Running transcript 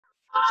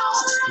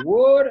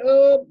What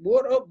up?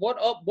 What up?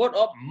 What up? What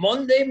up?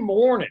 Monday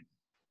morning.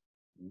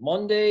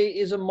 Monday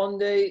is a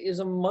Monday is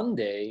a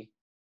Monday.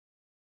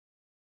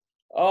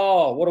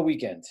 Oh, what a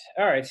weekend.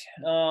 All right.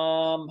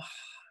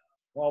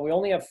 Well, we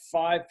only have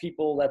 5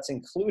 people. That's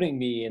including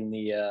me in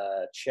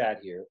the chat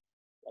here.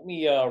 Let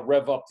me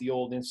rev up the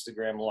old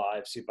Instagram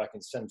live, see if I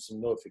can send some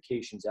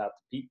notifications out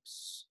to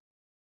peeps.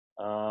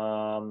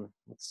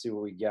 Let's see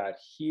what we got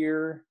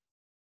here.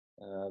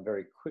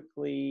 Very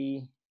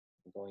quickly,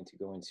 I'm going to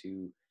go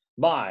into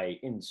my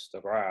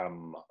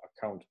Instagram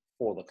account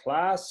for the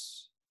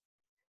class,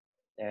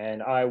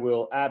 and I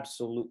will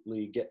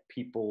absolutely get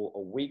people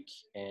awake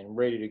and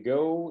ready to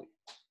go.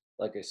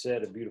 Like I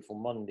said, a beautiful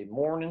Monday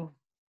morning.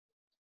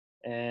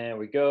 And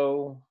we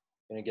go.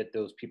 Gonna get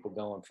those people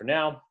going for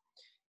now.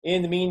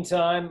 In the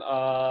meantime,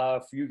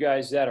 for you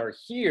guys that are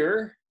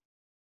here,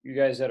 we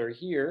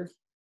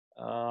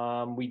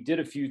did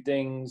a few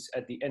things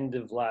at the end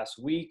of last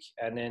week,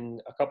 and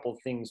then a couple of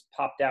things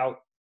popped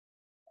out.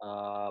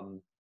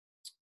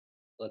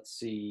 Let's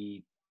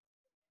see.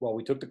 Well,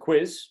 we took the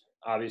quiz,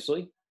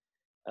 obviously,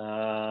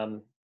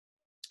 and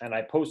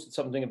I posted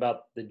something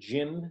about the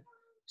gym.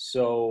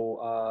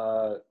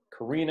 So,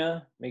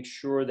 Karina, make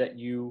sure that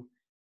you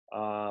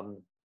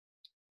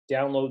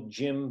download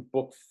Gym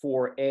Book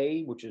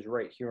 4A, which is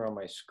right here on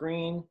my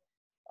screen.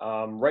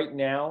 Right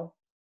now,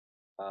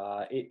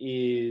 it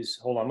is,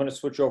 hold on, I'm going to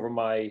switch over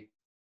my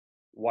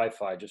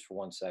Wi-Fi just for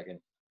 1 second.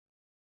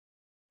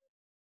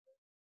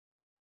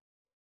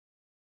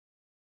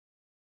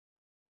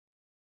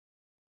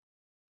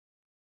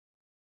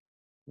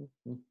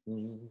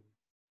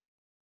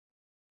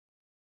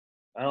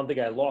 I don't think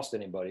I lost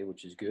anybody,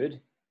 which is good.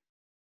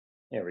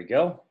 There we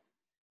go.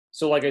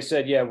 So like I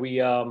said, yeah,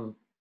 we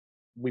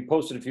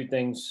posted a few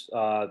things.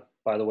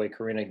 By the way,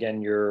 Karina,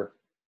 again, your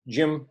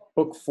Gym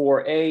Book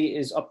 4A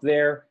is up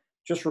there.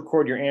 Just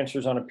record your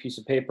answers on a piece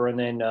of paper, and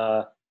then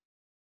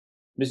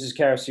Mrs.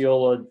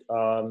 Caraciola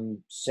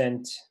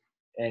sent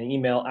an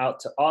email out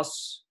to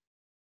us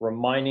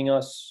reminding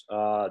us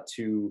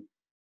to,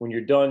 when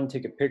you're done,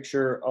 take a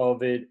picture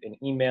of it and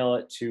email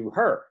it to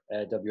her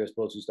at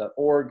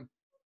wsboses.org.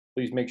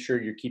 Please make sure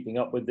you're keeping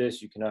up with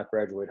this. You cannot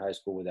graduate high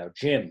school without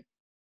gym.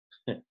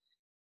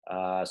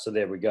 So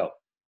there we go.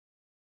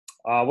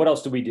 What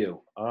else did we do?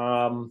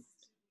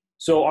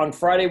 So on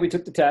Friday, we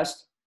took the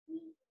test.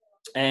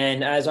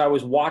 And as I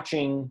was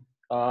watching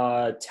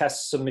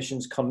test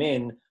submissions come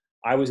in,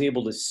 I was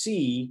able to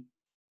see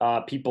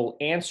people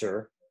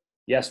answer,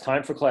 yes,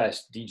 time for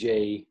class,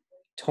 DJ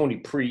Tony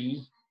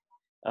Pre.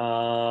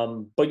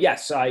 But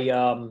yes,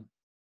 I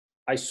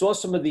saw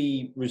some of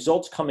the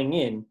results coming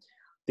in.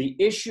 The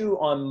issue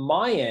on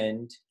my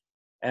end,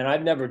 and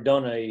I've never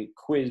done a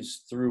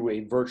quiz through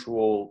a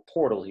virtual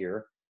portal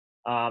here,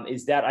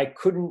 is that I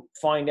couldn't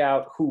find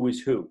out who was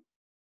who.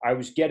 I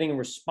was getting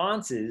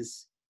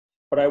responses,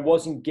 but I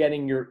wasn't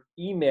getting your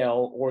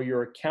email or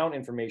your account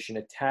information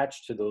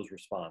attached to those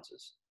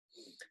responses.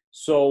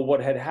 So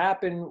what had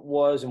happened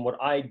was, and what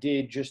I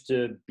did just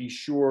to be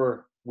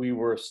sure we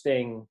were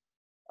staying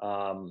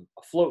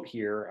afloat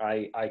here,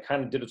 I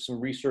kind of did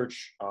some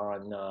research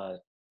on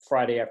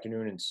Friday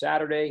afternoon and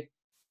Saturday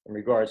in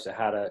regards to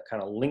how to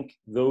kind of link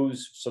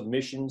those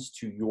submissions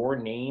to your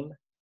name.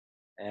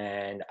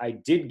 And I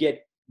did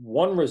get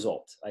one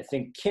result. I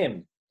think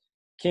Kim,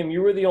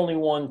 you were the only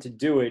one to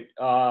do it.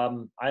 I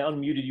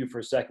unmuted you for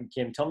a second.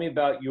 Kim, tell me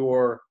about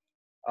your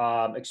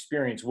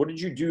experience. What did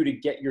you do to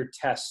get your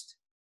test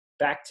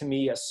back to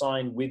me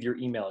assigned with your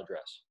email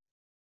address?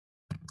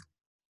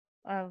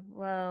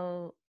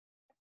 Well,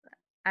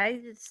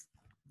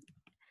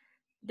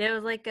 there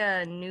was like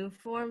a new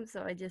form,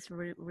 so I just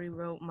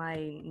rewrote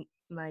my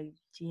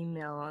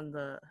Gmail on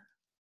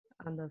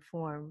the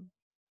form.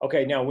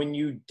 Okay, now when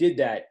you did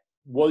that,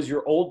 was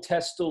your old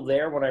test still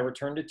there when I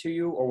returned it to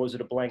you, or was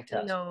it a blank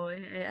test? No, I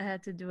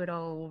had to do it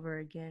all over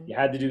again. You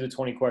had to do the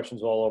 20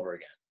 questions all over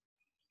again.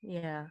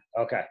 Yeah.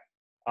 Okay.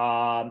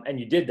 And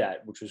you did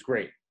that, which was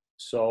great.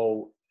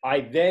 So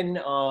I then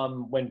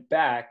went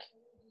back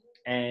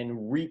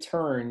and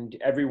returned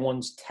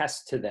everyone's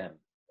test to them.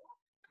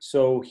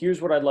 So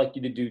here's what I'd like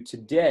you to do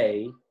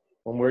today.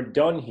 When we're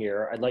done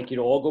here, I'd like you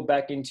to all go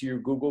back into your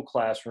Google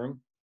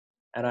Classroom,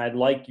 and I'd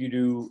like you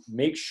to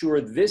make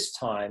sure this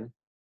time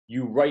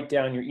you write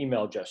down your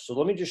email address. So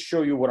let me just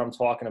show you what I'm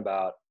talking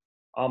about.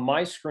 On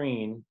my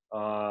screen,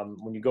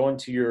 when you go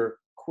into your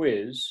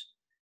quiz,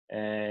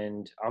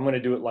 and I'm going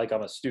to do it like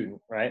I'm a student,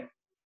 right?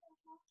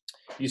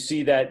 You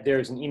see that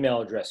there's an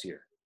email address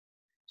here.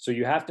 So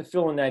you have to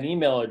fill in that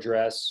email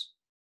address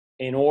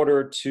in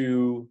order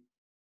to,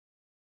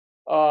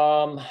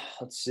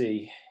 let's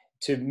see,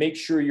 to make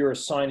sure you're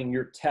assigning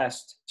your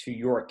test to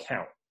your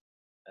account.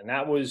 And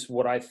that was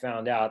what I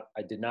found out.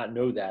 I did not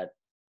know that.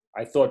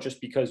 I thought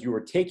just because you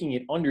were taking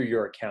it under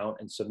your account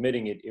and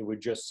submitting it, it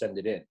would just send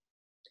it in.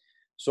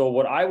 So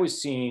what I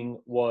was seeing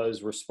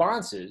was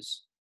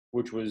responses,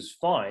 which was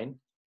fine.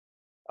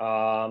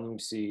 Let me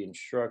see,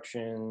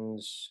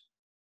 instructions.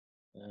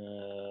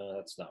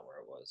 That's not where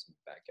it was.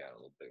 Back out a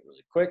little bit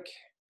really quick.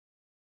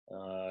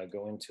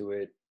 Go into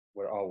it.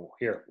 Oh,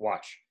 here,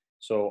 watch.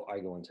 So I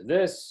go into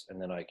this,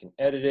 and then I can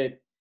edit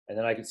it, and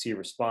then I can see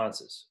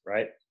responses,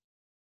 right?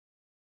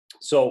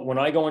 So when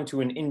I go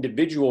into an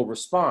individual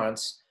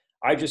response,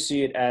 I just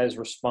see it as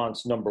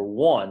response number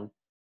one.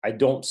 I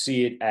don't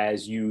see it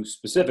as you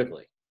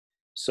specifically.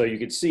 So you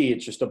could see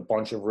it's just a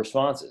bunch of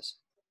responses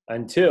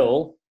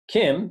until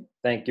Kim,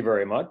 thank you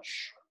very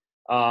much,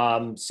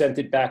 sent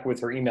it back with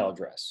her email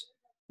address.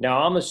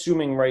 Now I'm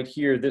assuming right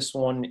here, this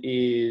one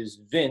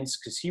is Vince,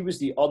 because he was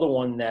the other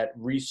one that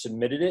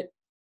resubmitted it.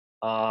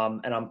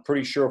 And I'm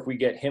pretty sure if we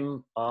get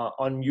him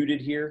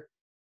unmuted here,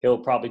 he'll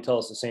probably tell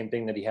us the same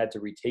thing, that he had to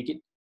retake it.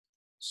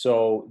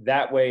 So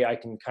that way I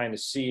can kind of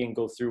see and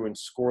go through and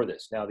score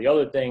this. Now, the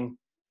other thing,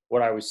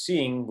 what I was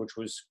seeing, which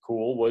was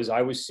cool, was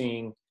I was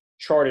seeing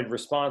charted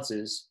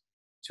responses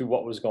to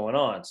what was going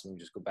on. So let me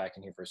just go back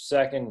in here for a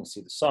second and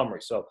see the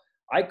summary. So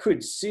I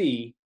could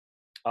see,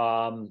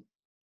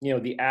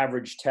 the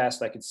average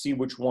test. I could see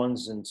which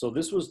ones. And so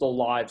this was the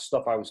live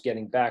stuff I was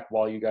getting back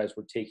while you guys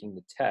were taking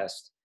the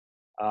test.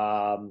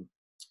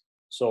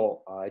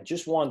 So I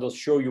just wanted to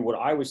show you what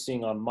I was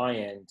seeing on my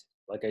end.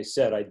 Like I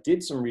said, I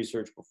did some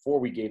research before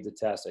we gave the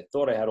test. I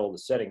thought I had all the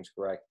settings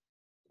correct.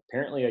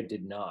 Apparently I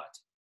did not.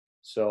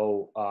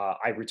 So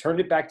I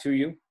returned it back to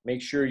you.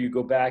 Make sure you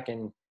go back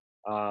and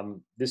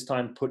this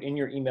time put in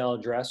your email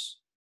address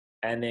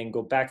and then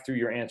go back through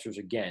your answers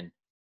again.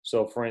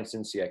 So for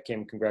instance, yeah,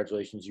 Kim,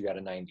 congratulations, you got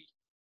a 90,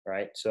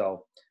 right?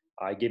 So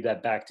I gave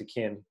that back to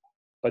Kim.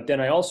 But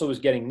then I also was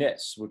getting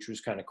this, which was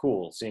kind of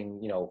cool,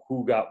 seeing,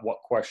 who got what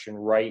question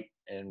right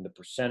and the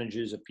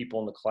percentages of people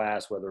in the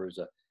class, whether it was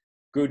a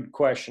good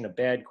question, a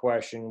bad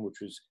question, which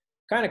was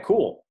kind of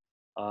cool.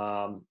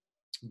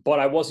 But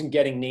I wasn't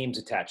getting names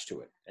attached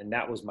to it, and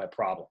that was my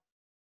problem.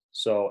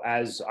 So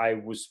as I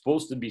was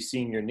supposed to be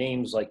seeing your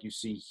names like you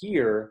see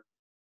here,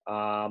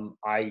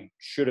 I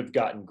should have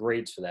gotten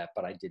grades for that,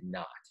 but I did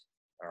not.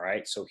 All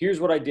right, so here's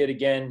what I did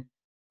again.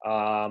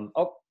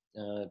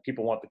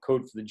 People want the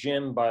code for the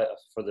gym,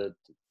 for the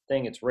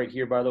thing. It's right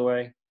here, by the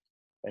way.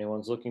 If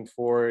anyone's looking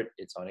for it,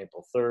 it's on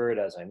April 3rd,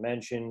 as I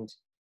mentioned.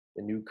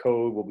 The new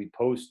code will be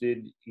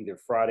posted either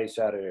Friday,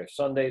 Saturday, or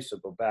Sunday, so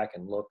go back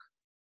and look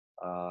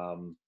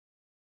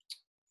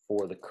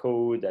for the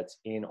code that's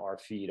in our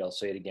feed. I'll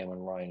say it again when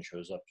Ryan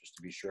shows up, just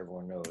to be sure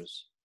everyone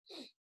knows.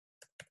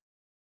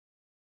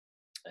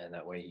 And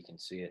that way he can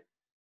see it.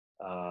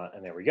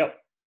 And there we go.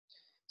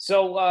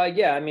 So,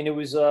 yeah, I mean, it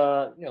was,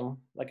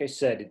 like I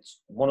said,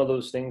 it's one of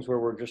those things where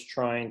we're just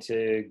trying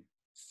to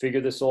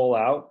figure this all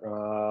out.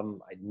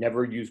 I'd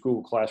never used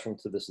Google Classroom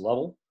to this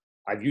level.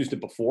 I've used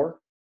it before,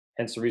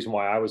 hence the reason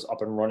why I was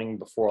up and running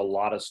before a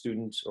lot of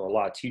students or a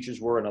lot of teachers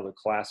were in other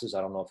classes.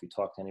 I don't know if you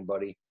talked to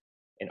anybody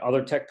in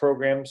other tech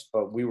programs,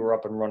 but we were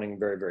up and running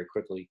very, very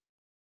quickly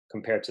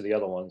compared to the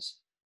other ones.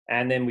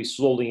 And then we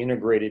slowly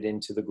integrated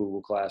into the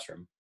Google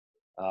Classroom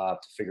to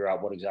figure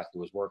out what exactly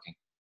was working.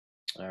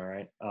 All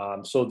right,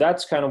 so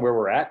that's kind of where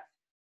we're at.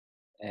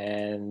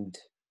 And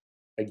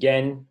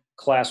again,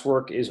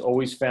 classwork is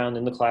always found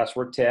in the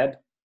classwork tab.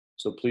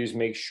 So please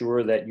make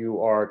sure that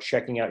you are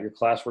checking out your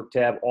classwork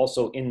tab.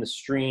 Also in the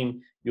stream,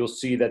 you'll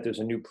see that there's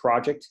a new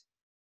project,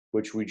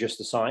 which we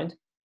just assigned.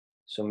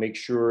 So make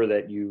sure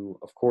that you,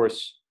 of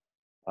course,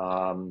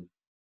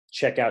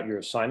 check out your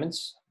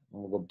assignments.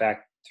 And we'll go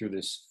back through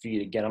this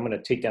feed again. I'm going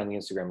to take down the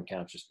Instagram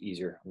account, it's just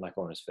easier. I'm not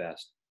going as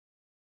fast.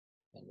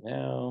 And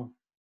now,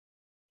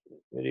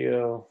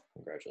 video,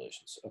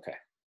 congratulations. Okay,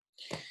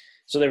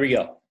 so there we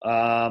go.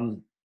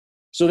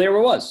 So there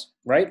it was,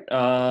 right?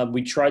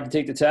 We tried to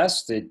take the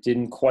test. It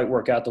didn't quite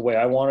work out the way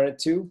I wanted it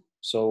to.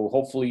 So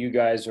hopefully you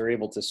guys are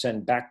able to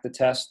send back the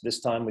test, this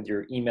time with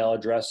your email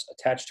address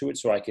attached to it,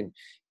 so I can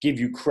give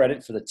you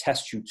credit for the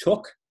test you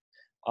took.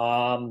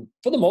 For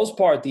the most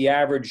part, the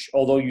average,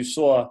 although you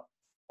saw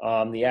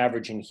the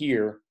average in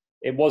here,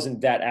 it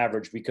wasn't that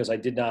average because I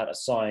did not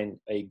assign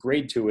a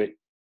grade to it.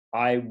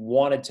 I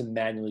wanted to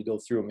manually go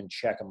through them and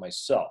check them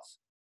myself.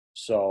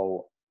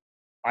 So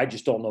I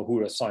just don't know who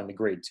to assign the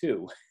grade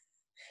to.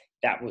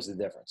 That was the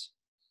difference.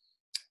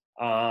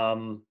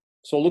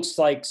 So it looks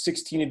like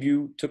 16 of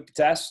you took the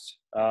test.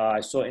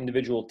 I saw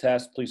individual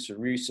tests. Please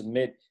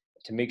resubmit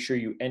to make sure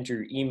you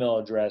enter your email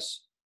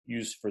address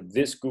used for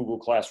this Google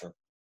Classroom.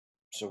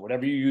 So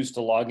whatever you use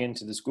to log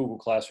into this Google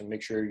Classroom,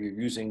 make sure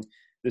you're using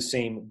the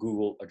same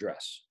Google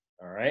address.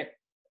 All right.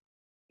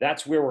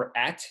 That's where we're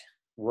at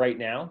right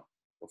now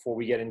before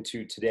we get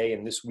into today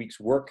and this week's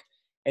work.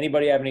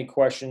 Anybody have any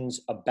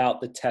questions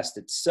about the test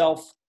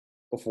itself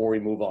before we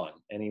move on?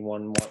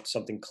 Anyone want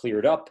something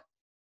cleared up?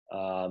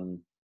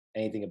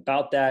 Anything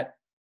about that?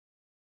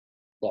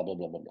 Blah, blah,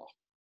 blah, blah, blah.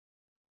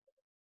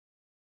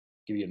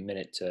 Give you a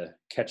minute to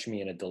catch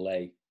me in a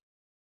delay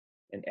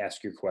and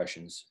ask your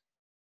questions,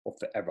 or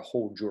forever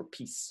hold your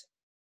peace.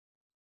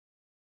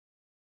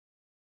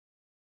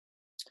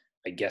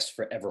 I guess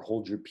forever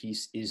hold your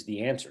peace is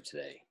the answer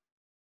today.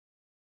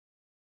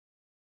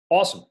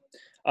 Awesome.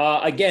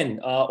 Again,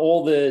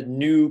 all the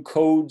new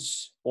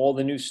codes, all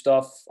the new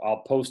stuff,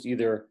 I'll post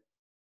either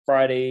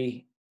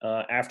Friday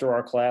after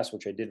our class,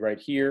 which I did right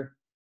here,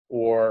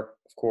 or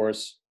of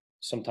course,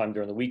 sometime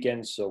during the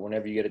weekend. So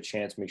whenever you get a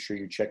chance, make sure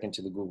you check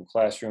into the Google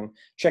Classroom.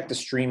 Check the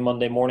stream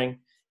Monday morning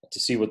to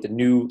see what the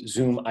new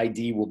Zoom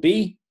ID will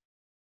be.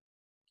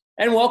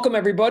 And welcome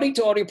everybody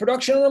to audio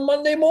production on a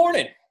Monday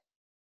morning.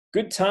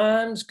 Good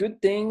times,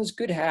 good things,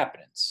 good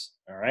happenings.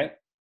 All right.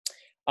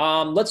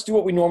 Let's do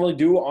what we normally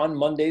do on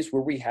Mondays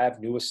where we have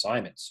new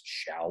assignments,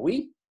 shall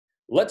we?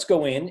 Let's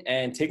go in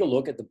and take a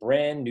look at the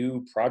brand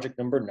new project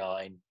number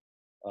 9.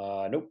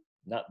 Nope,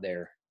 not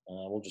there.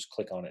 We'll just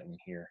click on it in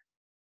here.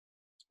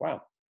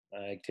 Wow,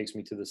 it takes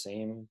me to the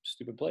same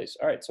stupid place.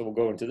 All right, so we'll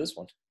go into this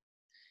one.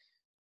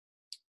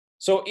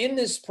 So in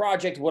this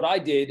project, what I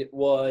did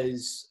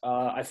was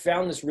I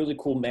found this really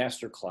cool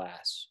master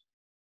class.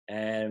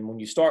 And when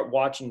you start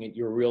watching it,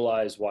 you'll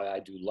realize why I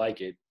do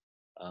like it.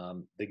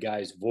 The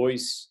guy's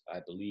voice,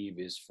 I believe,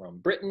 is from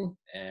Britain,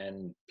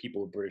 and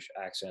people with British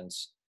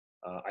accents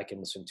I can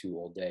listen to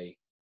all day.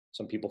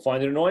 Some people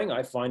find it annoying.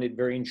 I find it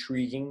very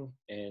intriguing,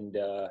 and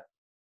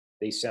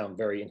they sound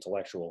very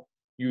intellectual.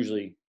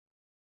 Usually,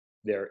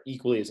 they're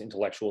equally as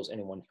intellectual as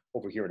anyone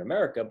over here in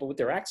America, but with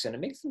their accent,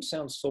 it makes them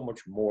sound so much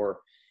more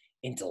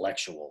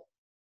intellectual.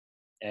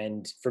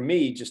 And for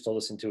me, just to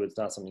listen to it, it's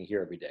not something you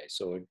hear every day.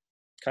 So it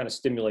kind of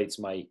stimulates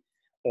my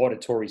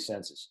auditory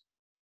senses.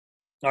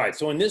 All right,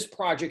 so in this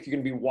project, you're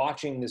going to be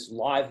watching this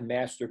live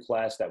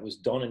masterclass that was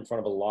done in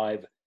front of a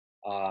live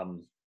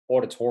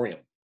auditorium.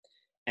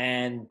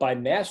 And by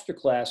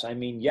masterclass, I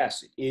mean,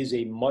 yes, it is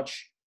a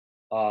much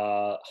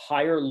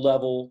higher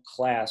level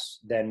class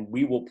than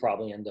we will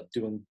probably end up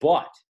doing.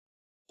 But,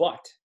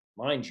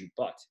 mind you,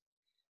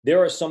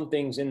 there are some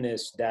things in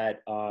this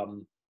that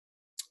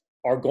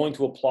are going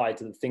to apply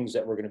to the things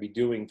that we're going to be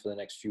doing for the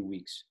next few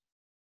weeks.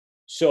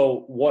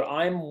 So what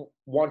I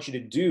want you to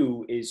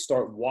do is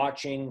start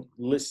watching,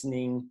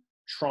 listening,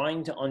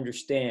 trying to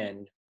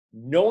understand,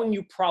 knowing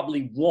you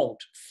probably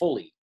won't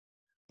fully,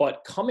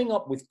 but coming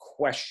up with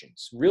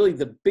questions. Really,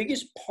 the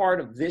biggest part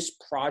of this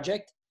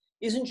project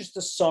isn't just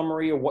a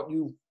summary of what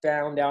you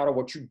found out or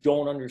what you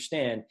don't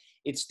understand.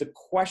 It's the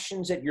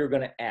questions that you're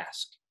going to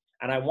ask.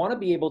 And I want to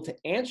be able to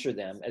answer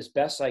them as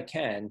best I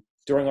can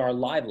during our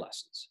live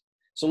lessons.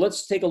 So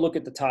let's take a look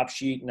at the top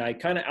sheet, and I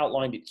kind of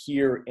outlined it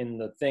here in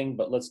the thing,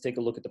 but let's take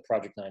a look at the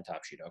Project 9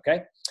 top sheet,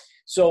 okay?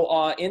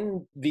 So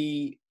in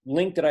the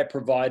link that I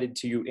provided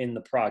to you in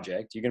the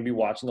project, you're going to be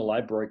watching the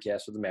live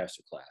broadcast of the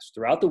masterclass.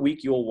 Throughout the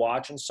week, you'll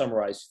watch and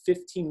summarize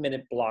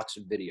 15-minute blocks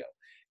of video.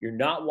 You're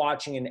not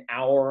watching an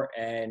hour,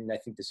 and I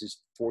think this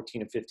is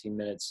 14 or 15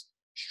 minutes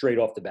straight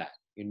off the bat.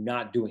 You're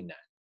not doing that.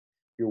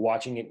 You're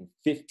watching it in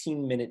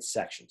 15-minute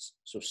sections.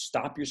 So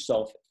stop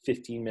yourself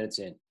 15 minutes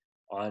in.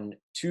 On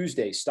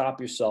Tuesday, stop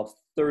yourself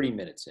 30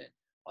 minutes in.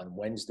 On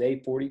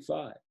Wednesday,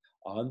 45.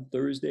 On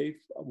Thursday,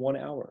 1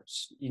 hour.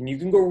 And you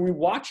can go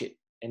rewatch it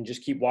and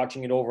just keep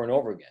watching it over and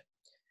over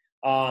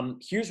again.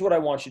 Here's what I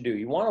want you to do.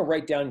 You want to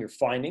write down your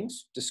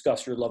findings,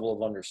 discuss your level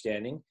of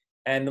understanding.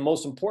 And the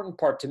most important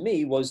part to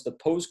me was the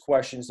pose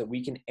questions that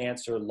we can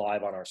answer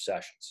live on our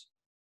sessions.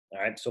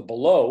 All right, so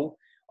below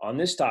on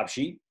this top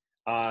sheet,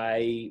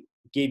 I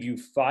gave you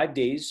 5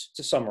 days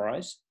to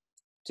summarize,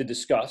 to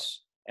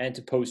discuss, and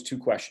to pose 2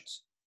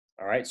 questions.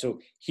 All right, so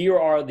here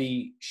are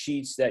the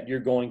sheets that you're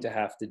going to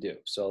have to do.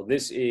 So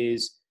this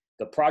is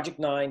the Project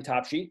 9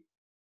 top sheet.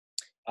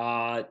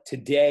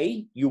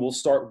 Today, you will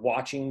start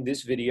watching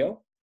this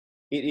video.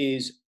 It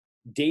is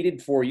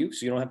dated for you,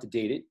 so you don't have to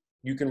date it.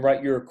 You can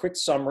write your quick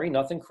summary,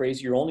 nothing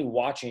crazy. You're only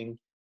watching,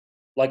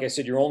 like I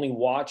said, you're only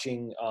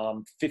watching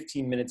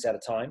 15 minutes at a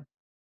time.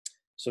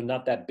 So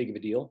not that big of a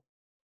deal.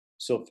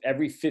 So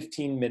every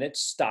 15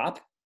 minutes, stop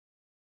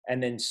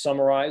and then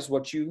summarize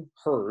what you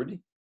heard.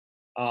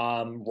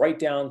 Write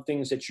down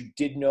things that you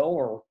did know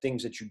or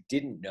things that you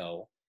didn't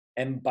know.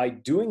 And by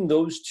doing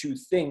those 2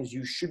 things,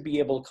 you should be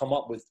able to come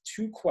up with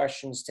 2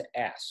 questions to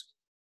ask.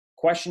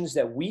 Questions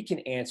that we can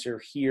answer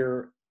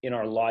here in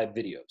our live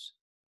videos.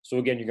 So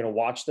again, you're going to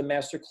watch the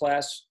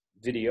masterclass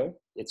video.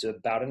 It's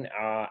about an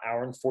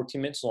hour and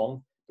 14 minutes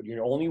long, but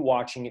you're only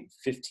watching it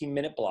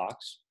 15-minute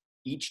blocks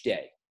each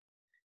day.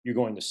 You're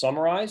going to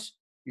summarize,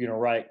 you're going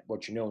to write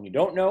what you know and you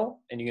don't know,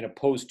 and you're going to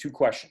pose 2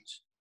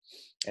 questions.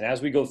 And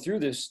as we go through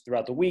this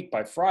throughout the week,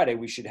 by Friday,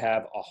 we should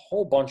have a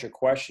whole bunch of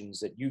questions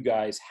that you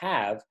guys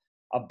have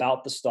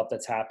about the stuff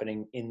that's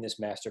happening in this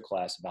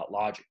masterclass about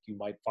logic. You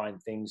might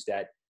find things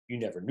that you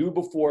never knew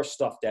before,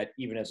 stuff that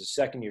even as a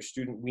second-year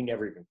student, we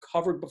never even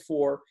covered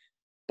before.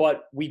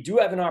 But we do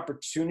have an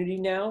opportunity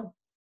now,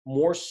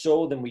 more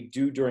so than we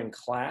do during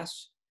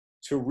class,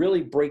 to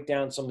really break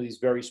down some of these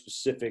very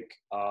specific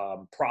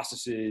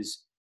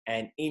processes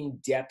and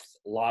in-depth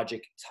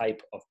logic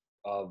type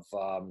of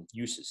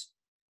uses.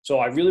 So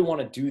I really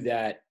want to do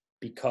that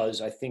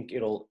because I think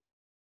it'll,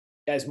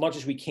 as much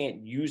as we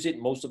can't use it,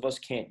 most of us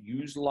can't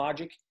use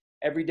logic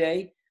every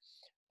day,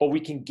 but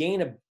we can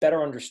gain a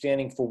better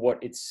understanding for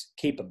what its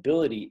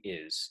capability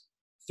is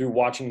through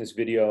watching this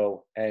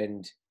video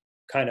and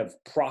kind of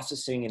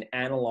processing and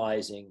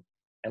analyzing.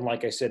 And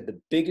like I said, the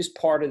biggest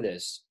part of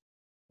this,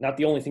 not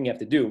the only thing you have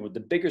to do, but the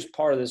biggest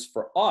part of this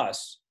for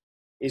us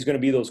is going to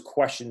be those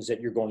questions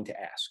that you're going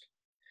to ask.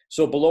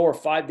 So below are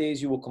 5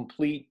 days you will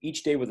complete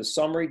each day with a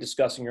summary,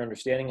 discussing your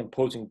understanding and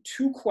posing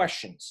 2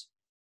 questions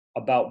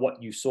about what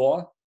you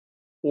saw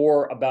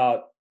or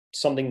about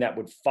something that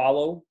would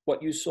follow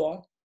what you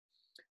saw.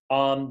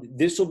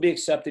 This will be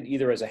accepted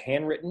either as a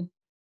handwritten,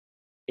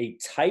 a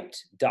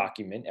typed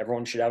document.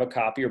 Everyone should have a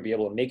copy or be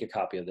able to make a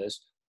copy of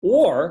this,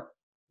 or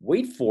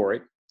wait for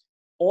it,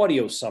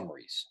 audio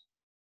summaries.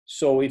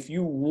 So if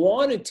you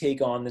want to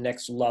take on the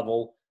next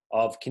level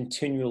of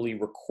continually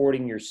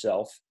recording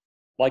yourself,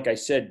 like I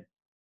said,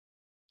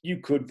 you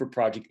could for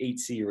project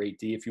 8C or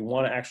 8D. If you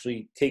want to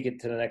actually take it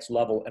to the next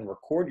level and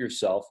record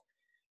yourself,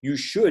 you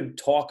should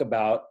talk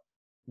about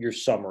your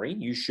summary.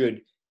 You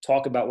should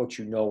talk about what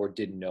you know or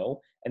didn't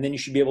know. And then you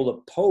should be able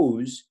to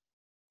pose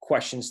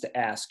questions to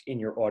ask in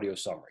your audio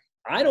summary.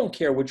 I don't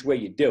care which way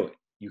you do it.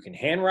 You can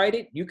handwrite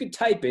it, you can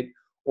type it,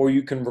 or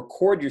you can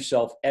record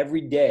yourself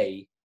every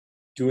day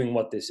doing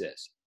what this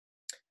is.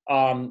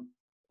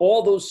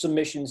 All those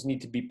submissions need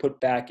to be put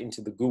back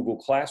into the Google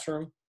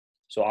Classroom.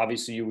 So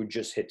obviously you would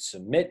just hit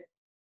submit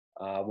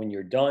when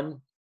you're done.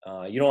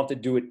 You don't have to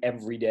do it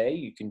every day.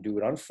 You can do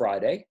it on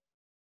Friday.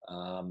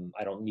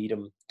 I don't need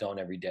them done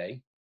every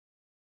day.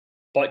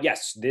 But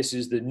yes, this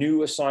is the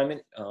new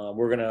assignment.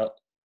 We're going to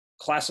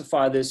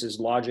classify this as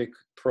Logic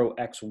Pro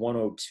X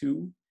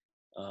 102.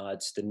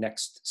 It's the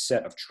next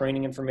set of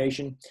training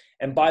information.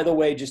 And by the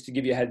way, just to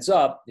give you a heads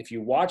up, if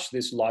you watch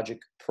this Logic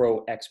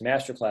Pro X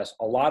Masterclass,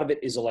 a lot of it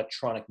is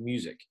electronic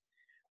music,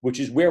 which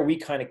is where we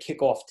kind of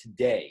kick off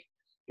today.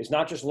 It's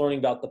not just learning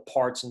about the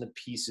parts and the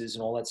pieces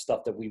and all that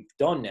stuff that we've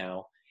done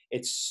now.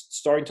 It's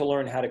starting to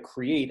learn how to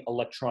create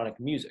electronic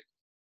music,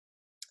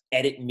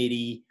 edit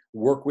MIDI,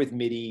 work with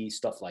MIDI,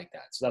 stuff like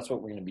that. So that's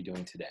what we're going to be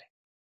doing today.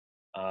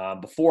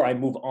 Before I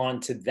move on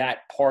to that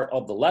part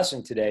of the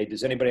lesson today,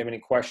 does anybody have any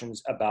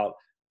questions about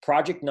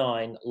Project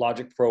 9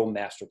 Logic Pro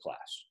Masterclass?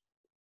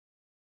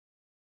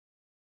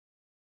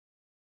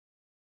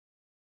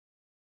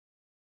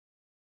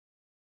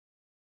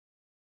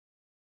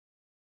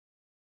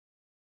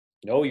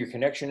 No, your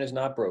connection is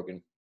not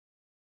broken.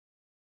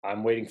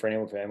 I'm waiting for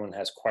anyone, if anyone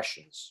has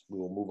questions. We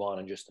will move on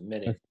in just a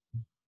minute.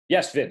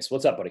 Yes, Vince,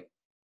 what's up, buddy?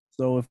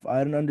 So if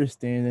I don't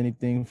understand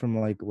anything from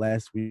like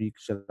last week,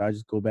 should I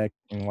just go back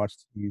and watch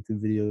the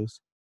YouTube videos?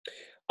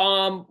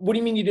 What do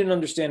you mean you didn't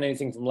understand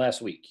anything from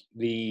last week?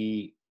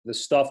 The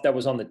stuff that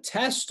was on the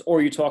test, or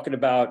are you talking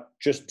about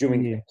just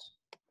doing things?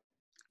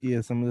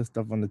 Yeah, some of the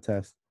stuff on the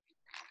test.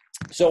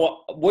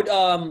 So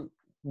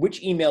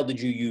which email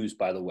did you use,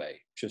 by the way?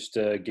 Just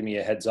to give me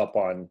a heads up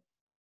on,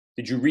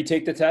 did you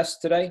retake the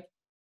test today?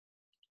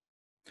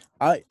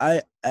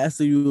 I asked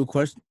you a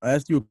question. I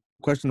asked you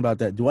a question about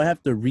that. Do I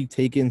have to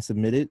retake it and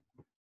submit it?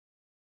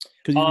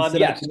 Because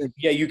yes.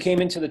 Yeah, you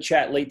came into the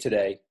chat late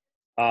today.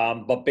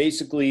 But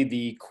basically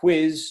the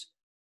quiz,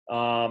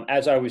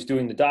 as I was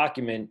doing the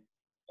document,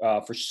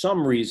 for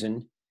some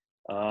reason,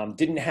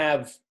 didn't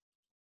have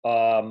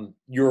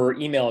your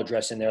email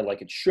address in there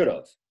like it should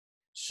have.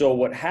 So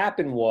what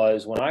happened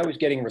was when I was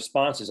getting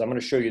responses, I'm going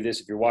to show you this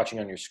if you're watching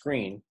on your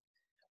screen.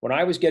 When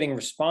I was getting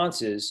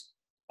responses,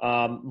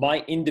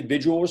 my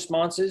individual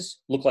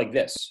responses look like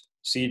this.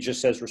 See, it just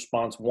says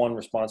response 1,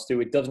 response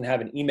 2. It doesn't have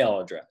an email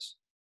address.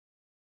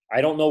 I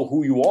don't know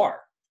who you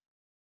are.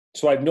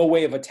 So I have no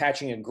way of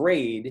attaching a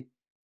grade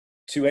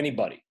to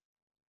anybody.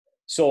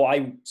 So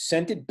I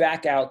sent it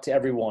back out to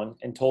everyone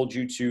and told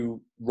you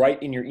to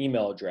write in your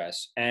email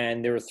address.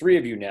 And there are 3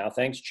 of you now.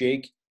 Thanks,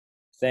 Jake.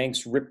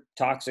 Thanks, Rip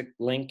Toxic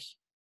Link.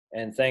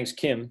 And thanks,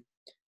 Kim,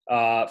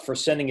 for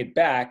sending it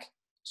back.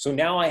 So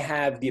now I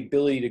have the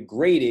ability to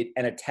grade it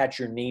and attach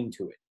your name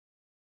to it.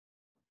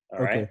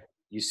 All right.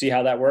 You see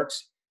how that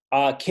works?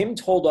 Kim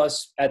told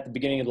us at the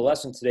beginning of the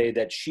lesson today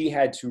that she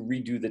had to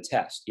redo the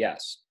test.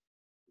 Yes.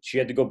 She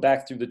had to go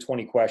back through the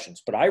 20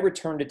 questions, but I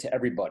returned it to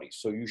everybody.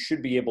 So you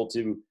should be able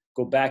to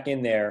go back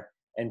in there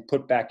and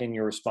put back in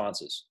your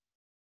responses.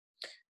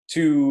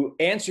 To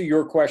answer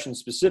your question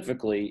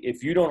specifically,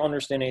 if you don't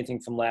understand anything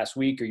from last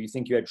week or you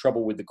think you had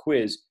trouble with the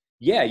quiz,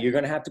 yeah, you're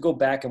going to have to go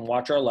back and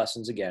watch our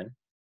lessons again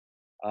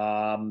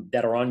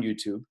that are on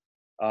YouTube.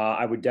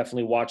 I would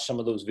definitely watch some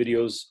of those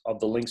videos of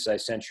the links I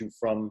sent you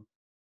from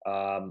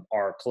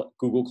our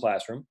Google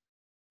Classroom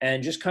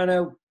and just kind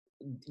of,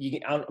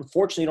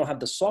 unfortunately, you don't have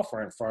the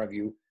software in front of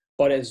you,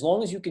 but as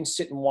long as you can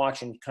sit and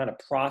watch and kind of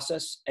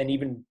process and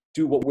even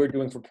do what we're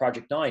doing for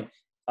Project 9,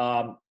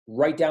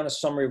 write down a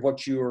summary of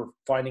what you're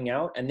finding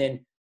out and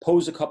then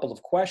pose a couple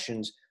of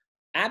questions.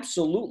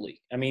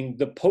 Absolutely. I mean,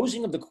 the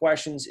posing of the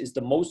questions is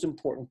the most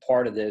important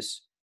part of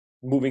this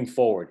moving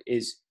forward.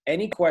 Is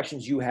any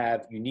questions you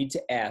have, you need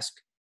to ask.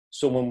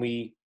 So when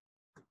we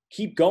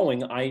keep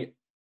going, I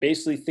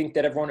basically think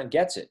that everyone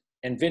gets it.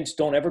 And Vince,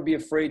 don't ever be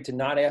afraid to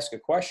not ask a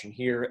question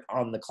here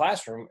on the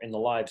classroom in the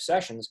live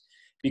sessions,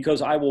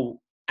 because I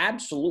will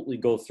absolutely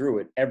go through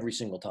it every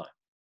single time.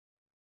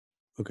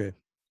 Okay.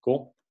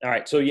 Cool. All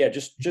right. So yeah,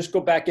 just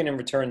go back in and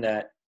return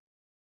that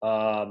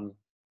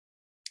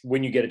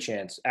when you get a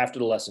chance after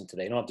the lesson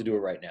today. You don't have to do it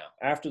right now.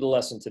 After the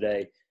lesson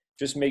today,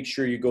 just make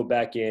sure you go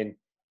back in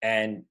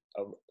and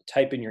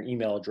type in your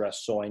email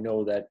address so I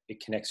know that it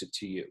connects it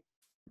to you.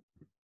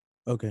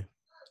 Okay.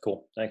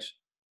 Cool. Thanks.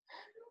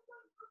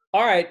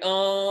 All right.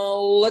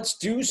 Let's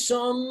do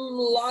some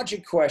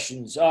logic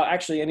questions.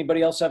 Actually,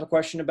 anybody else have a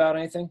question about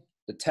anything?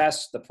 The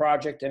test, the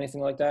project,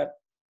 anything like that?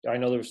 I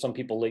know there were some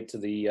people late to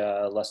the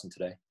lesson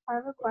today. I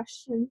have a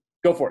question.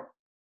 Go for it.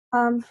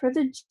 For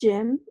the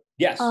gym,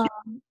 Yes.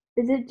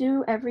 is it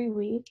due every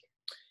week?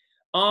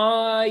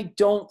 I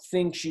don't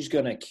think she's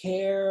going to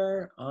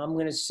care. I'm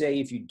going to say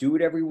if you do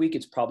it every week,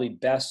 it's probably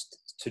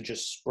best to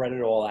just spread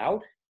it all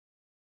out.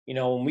 You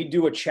know, when we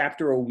do a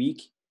chapter a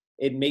week,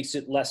 it makes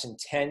it less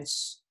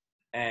intense.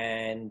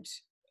 And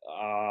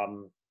I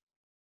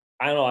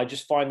don't know, I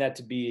just find that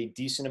to be a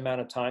decent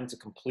amount of time to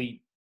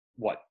complete,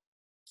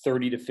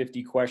 30 to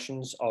 50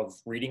 questions of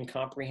reading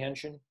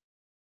comprehension.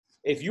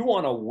 If you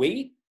want to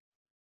wait,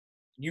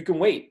 you can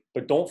wait,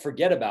 but don't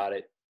forget about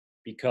it,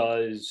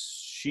 because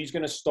she's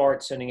going to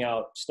start sending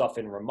out stuff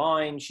in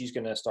Remind. She's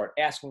going to start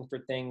asking for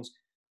things.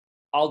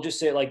 I'll just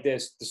say it like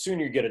this: the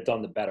sooner you get it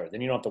done, the better.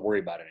 Then you don't have to worry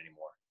about it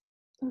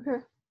anymore.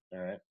 Okay. All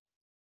right.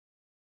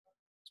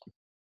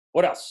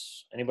 What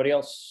else? Anybody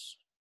else?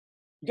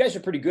 You guys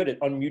are pretty good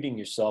at unmuting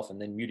yourself and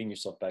then muting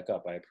yourself back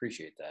up. I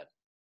appreciate that.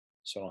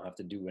 So I don't have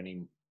to do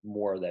any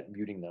more of that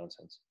muting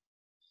nonsense.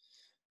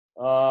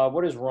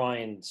 What is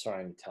Ryan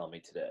trying to tell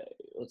me today?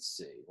 Let's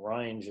see.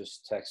 Ryan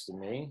just texted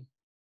me,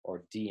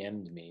 or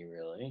DM'd me,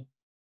 really.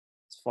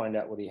 Let's find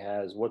out what he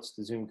has. What's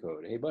the Zoom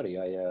code? Hey, buddy,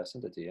 I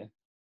sent it to you.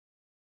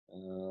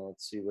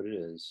 Let's see what it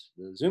is.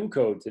 The Zoom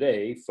code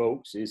today,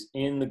 folks, is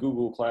in the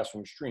Google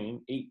Classroom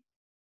stream,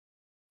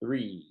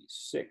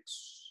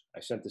 836. I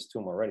sent this to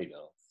him already,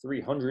 though.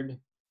 300,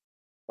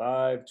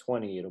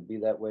 520. It'll be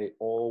that way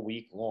all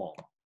week long.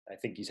 I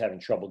think he's having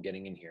trouble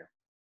getting in here.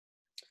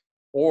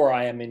 Or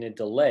I am in a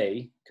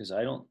delay because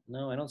I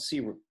don't see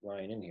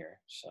Ryan in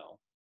here. So,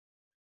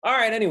 all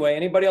right. Anyway,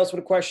 anybody else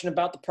with a question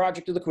about the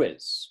project or the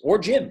quiz, or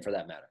Jim for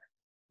that matter?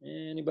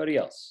 Anybody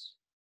else?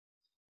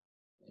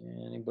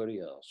 Anybody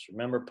else?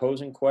 Remember,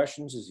 posing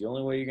questions is the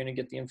only way you're going to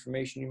get the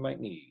information you might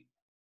need.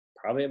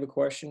 Probably have a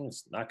question.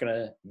 It's not going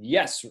to.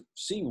 Yes.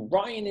 See,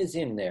 Ryan is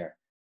in there.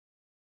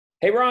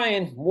 Hey,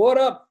 Ryan, what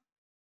up?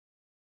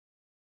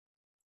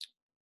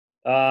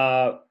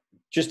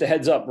 Just a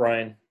heads up,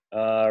 Ryan,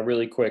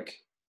 really quick.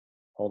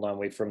 Hold on,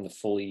 wait for him to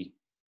fully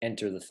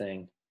enter the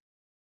thing.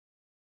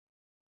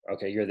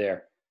 Okay, you're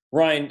there.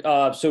 Ryan,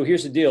 so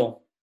here's the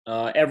deal.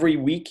 Every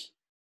week,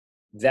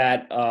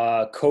 that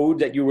code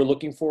that you were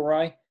looking for,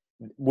 Ryan,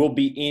 will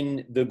be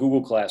in the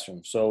Google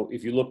Classroom. So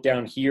if you look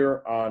down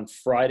here on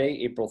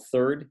Friday, April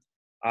 3rd,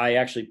 I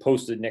actually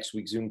posted next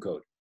week's Zoom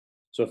code.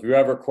 So if you're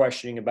ever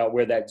questioning about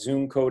where that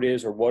Zoom code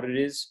is or what it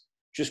is,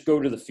 just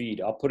go to the feed.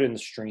 I'll put it in the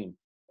stream.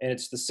 And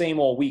it's the same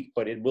all week,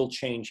 but it will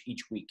change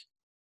each week.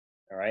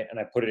 All right, and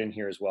I put it in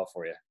here as well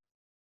for you,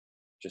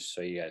 just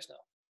so you guys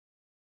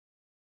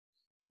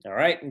know. All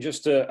right, and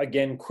just to,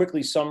 again,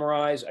 quickly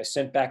summarize, I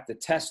sent back the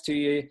test to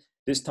you.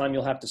 This time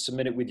you'll have to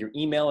submit it with your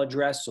email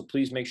address, so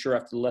please make sure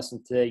after the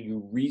lesson today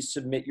you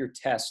resubmit your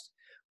test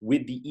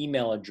with the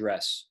email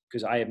address,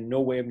 because I have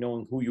no way of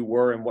knowing who you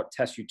were and what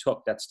test you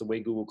took. That's the way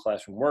Google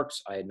Classroom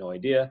works. I had no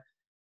idea.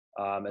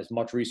 As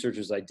much research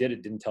as I did,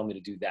 it didn't tell me to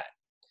do that.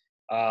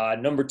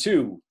 Number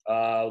two,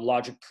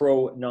 Logic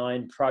Pro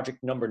 9,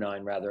 project number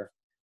 9 rather.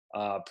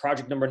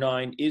 Project number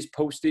 9 is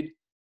posted.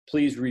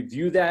 Please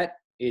review that.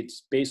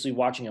 It's basically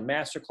watching a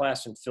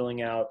masterclass and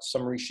filling out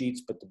summary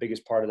sheets, but the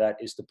biggest part of that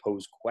is to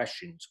pose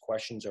questions.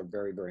 Questions are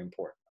very, very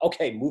important.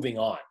 Okay, moving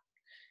on.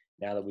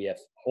 Now that we have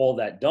all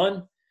that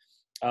done,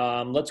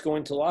 let's go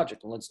into Logic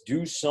and let's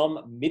do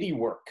some MIDI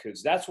work,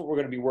 because that's what we're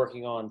going to be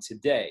working on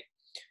today.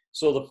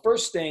 So the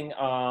first thing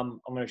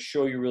I'm going to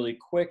show you really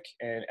quick,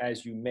 and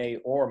as you may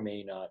or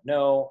may not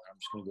know, I'm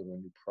just going to go to a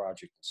new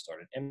project and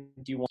start an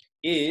empty one,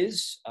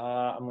 is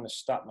I'm going to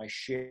stop my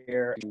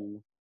share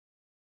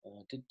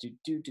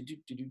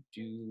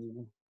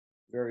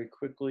very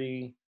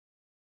quickly,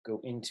 go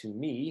into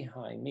me,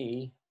 hi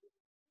me.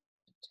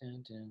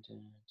 I'm just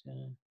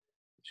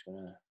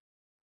going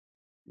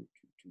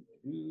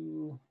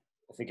to,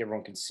 I think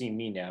everyone can see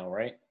me now,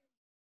 right?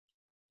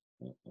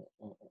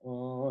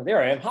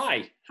 There I am.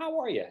 Hi, how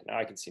are you? Now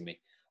I can see me.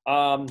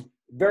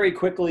 Very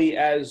quickly,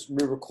 as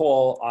we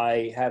recall,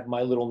 I have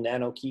my little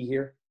nano key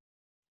here.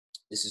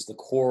 This is the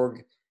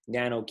Korg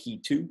Nano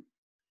Key 2.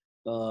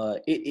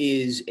 It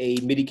is a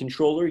MIDI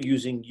controller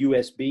using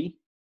USB.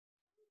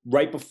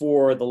 Right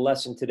before the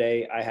lesson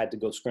today, I had to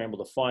go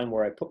scramble to find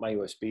where I put my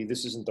USB.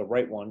 This isn't the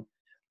right one,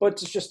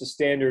 but it's just a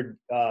standard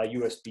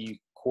USB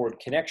cord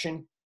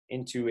connection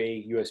into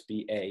a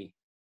USB-A.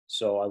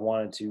 So I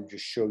wanted to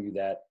just show you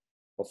that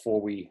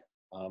before we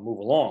move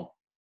along.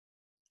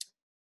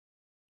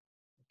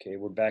 Okay,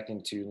 we're back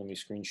into, let me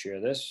screen share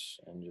this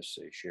and just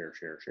say share,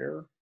 share,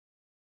 share.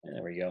 And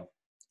there we go.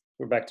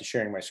 We're back to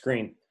sharing my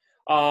screen.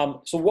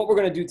 So what we're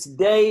going to do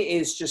today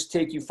is just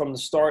take you from the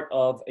start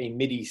of a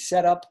MIDI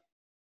setup.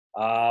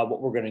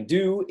 What we're going to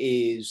do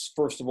is,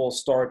 first of all,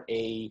 start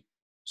a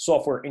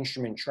software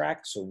instrument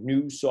track. So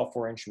new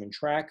software instrument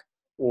track,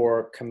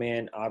 or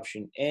Command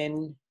Option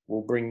N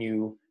will bring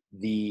you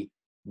the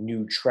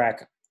new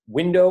track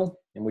window.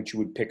 in which you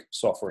would pick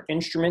software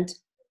instrument.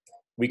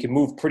 We can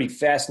move pretty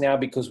fast now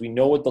because we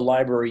know what the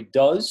library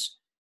does.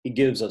 It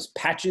gives us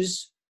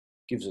patches,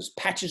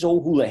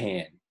 oh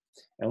Houlihan.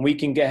 And we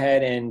can go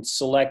ahead and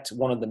select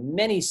one of the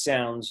many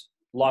sounds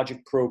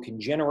Logic Pro can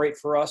generate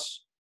for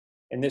us.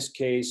 In this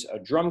case, a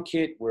drum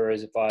kit,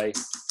 whereas if I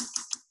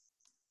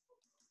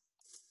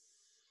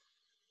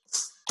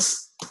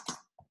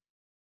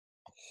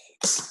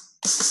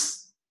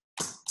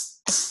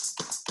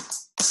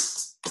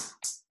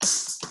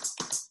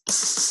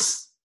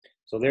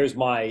so there's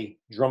my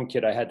drum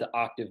kit. I had to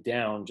octave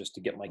down just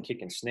to get my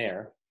kick and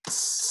snare.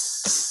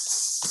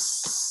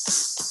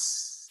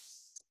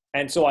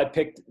 And so I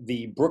picked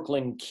the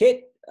Brooklyn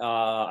kit.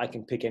 I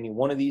can pick any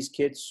one of these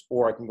kits,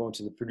 or I can go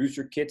into the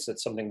producer kits.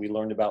 That's something we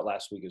learned about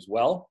last week as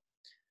well.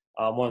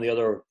 One of the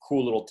other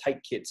cool little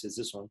tight kits is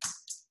this one.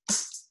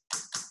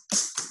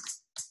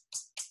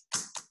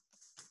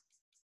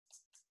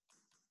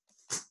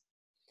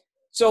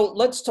 So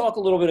let's talk a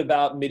little bit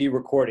about MIDI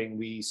recording.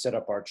 We set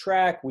up our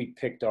track, we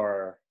picked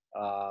our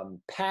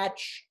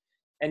patch,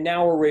 and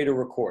now we're ready to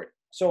record.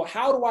 So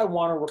how do I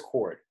want to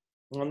record?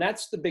 And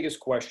that's the biggest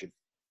question.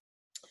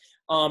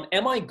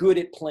 Am I good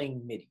at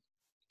playing MIDI?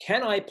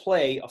 Can I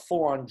play a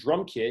full-on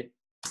drum kit?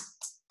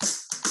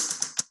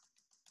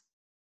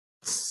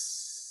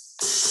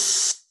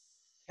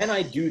 Can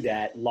I do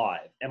that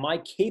live? Am I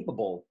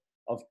capable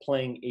of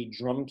playing a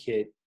drum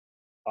kit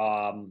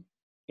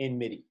in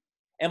MIDI?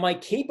 Am I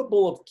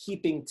capable of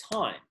keeping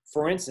time?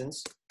 For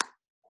instance,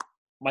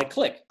 my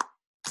click.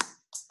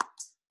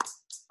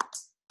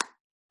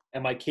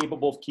 Am I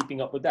capable of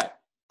keeping up with that?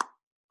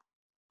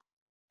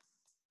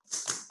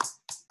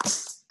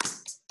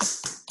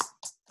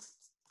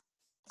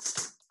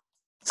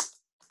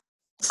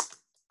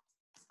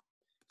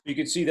 You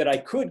can see that I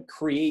could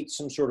create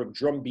some sort of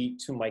drum beat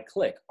to my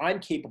click. I'm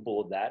capable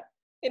of that.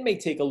 It may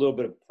take a little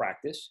bit of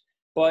practice,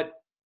 but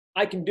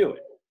I can do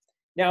it.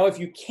 Now, if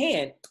you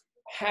can't,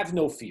 have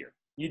no fear.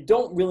 You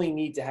don't really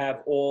need to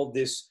have all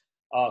this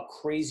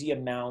crazy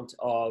amount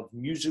of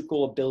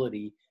musical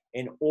ability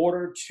in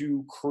order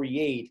to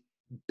create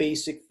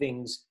basic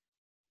things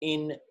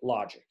in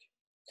Logic.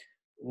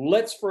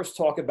 Let's first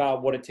talk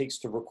about what it takes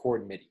to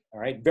record MIDI. All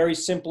right, very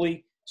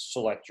simply,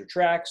 select your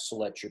track,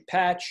 select your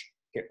patch,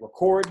 hit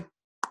record,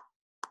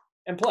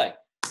 and play.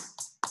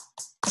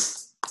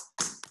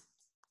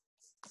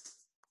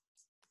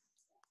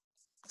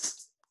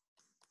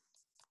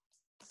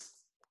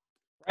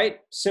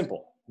 Right?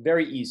 Simple,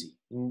 very easy.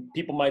 And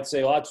people might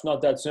say, well, it's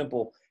not that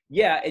simple.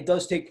 Yeah, it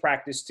does take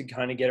practice to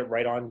kind of get it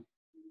right on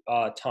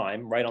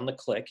time, right on the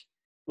click.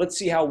 Let's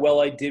see how well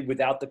I did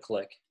without the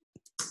click.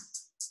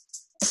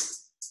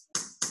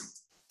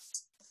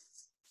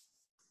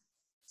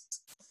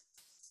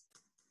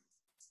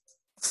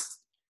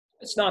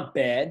 It's not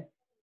bad.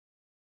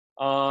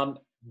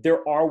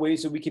 There are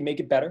ways that we can make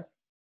it better,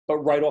 but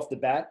right off the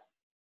bat,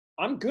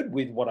 I'm good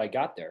with what I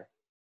got there.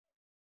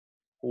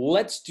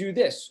 Let's do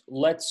this.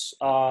 Let's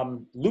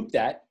loop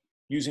that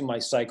using my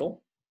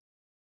cycle.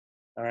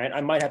 All right,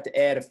 I might have to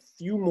add a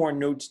few more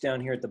notes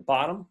down here at the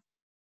bottom.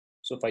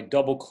 So if I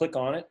double click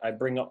on it, I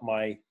bring up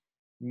my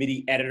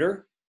MIDI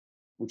editor,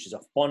 which is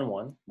a fun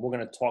one. We're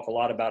going to talk a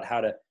lot about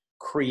how to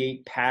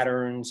create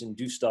patterns and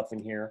do stuff in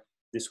here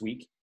this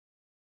week.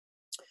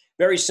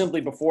 Very simply,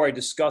 before I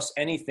discuss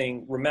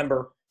anything,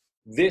 remember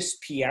this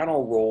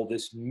piano roll,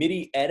 this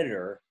MIDI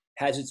editor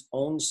has its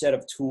own set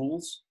of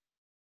tools.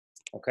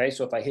 Okay,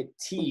 so if I hit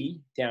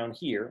T down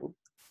here,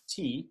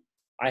 T,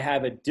 I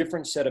have a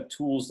different set of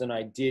tools than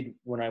I did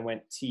when I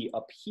went T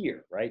up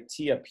here, right?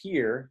 T up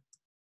here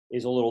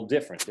is a little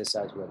different. This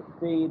has where the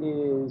fade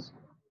is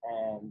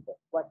and the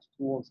flex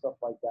tool and stuff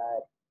like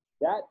that.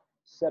 That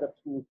set of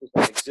tools does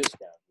not exist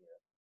down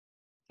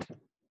here.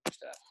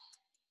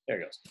 There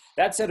it goes.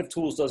 That set of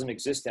tools doesn't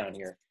exist down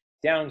here.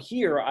 Down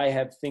here, I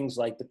have things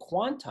like the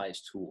quantize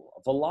tool,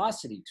 a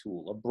velocity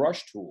tool, a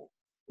brush tool.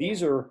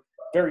 These are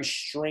very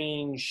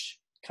strange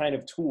kind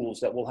of tools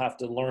that we'll have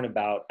to learn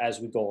about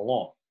as we go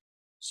along.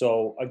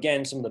 So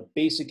again, some of the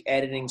basic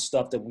editing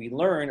stuff that we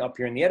learn up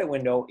here in the edit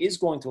window is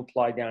going to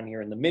apply down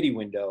here in the MIDI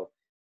window,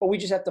 but we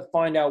just have to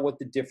find out what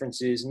the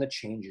differences and the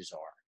changes are.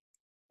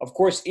 Of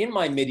course, in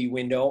my MIDI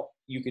window,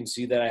 you can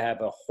see that I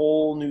have a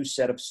whole new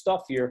set of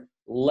stuff here.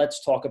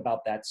 Let's talk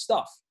about that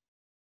stuff.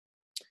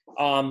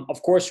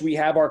 Of course, we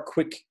have our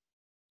quick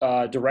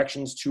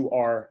directions to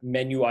our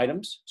menu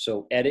items.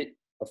 So edit,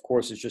 of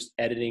course, is just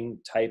editing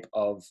type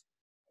of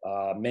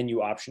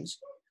menu options.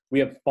 We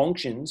have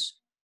functions,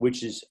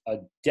 which is a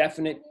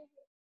definite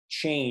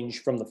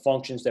change from the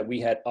functions that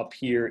we had up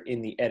here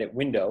in the edit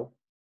window.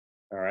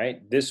 All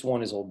right, this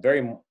one is a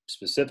very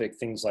specific,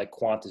 things like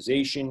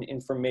quantization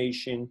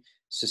information,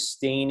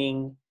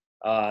 sustaining,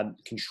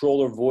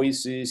 controller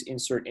voices,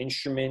 insert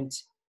instrument,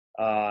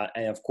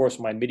 and of course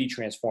my MIDI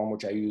transform,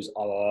 which I use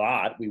a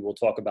lot. We will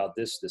talk about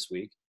this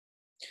week.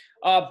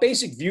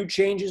 Basic view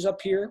changes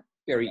up here,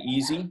 very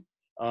easy.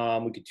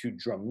 We could do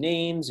drum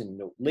names and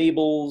note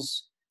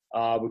labels,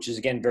 which is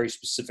again very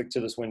specific to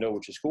this window,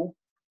 which is cool.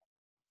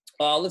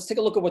 Let's take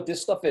a look at what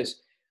this stuff is.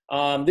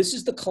 This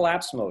is the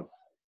collapse mode.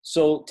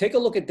 So take a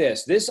look at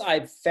this. This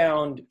I've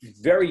found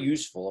very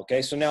useful,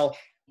 okay? So now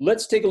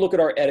let's take a look at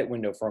our edit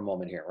window for a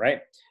moment here,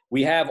 right?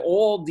 We have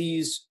all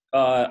these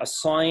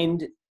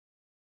assigned,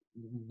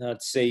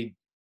 let's say,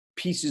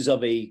 pieces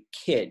of a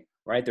kit,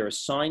 right? They're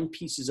assigned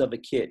pieces of a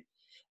kit,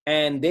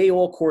 and they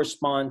all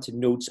correspond to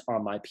notes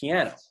on my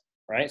piano,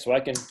 right? So I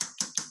can,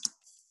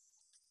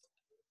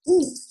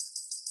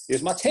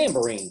 here's my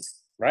tambourine,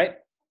 right?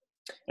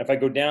 And if I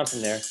go down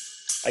from there,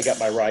 I got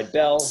my ride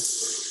bell,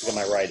 I got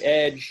my ride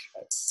edge,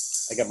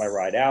 I got my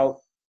ride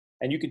out,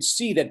 and you can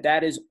see that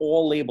that is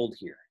all labeled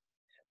here.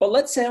 But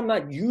let's say I'm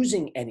not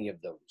using any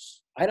of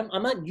those.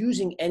 I'm not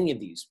using any of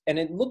these, and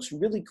it looks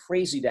really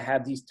crazy to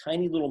have these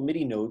tiny little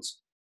MIDI notes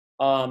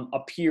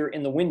appear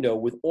in the window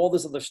with all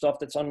this other stuff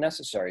that's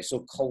unnecessary.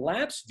 So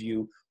collapse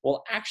view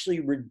will actually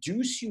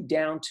reduce you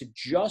down to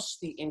just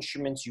the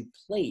instruments you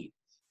played.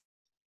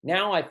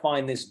 Now I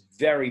find this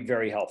very,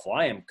 very helpful.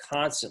 I am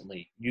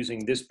constantly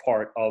using this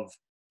part of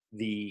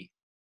the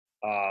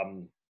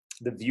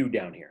view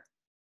down here.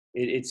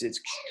 It's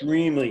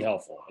extremely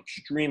helpful,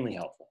 extremely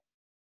helpful.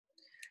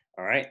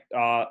 All right,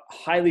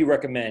 highly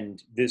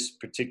recommend this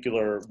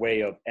particular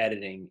way of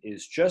editing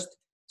is just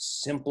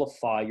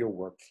simplify your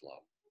workflow.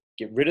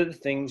 Get rid of the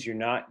things you're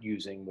not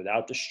using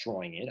without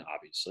destroying it,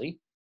 obviously,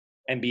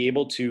 and be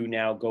able to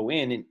now go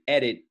in and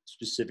edit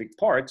specific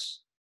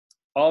parts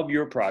of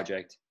your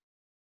project.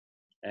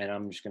 And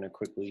I'm just gonna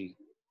quickly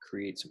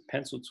create some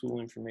pencil tool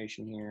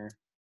information here.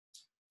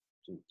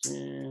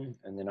 And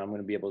then I'm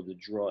gonna be able to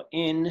draw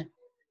in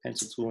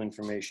pencil tool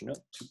information. Oh,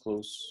 too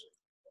close.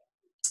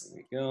 There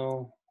we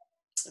go.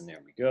 And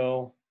there we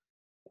go.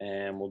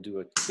 And we'll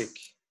do a kick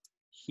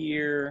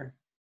here.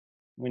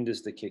 When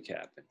does the kick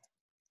happen?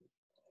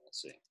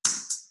 Let's see.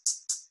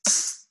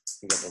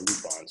 We got the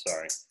loop on,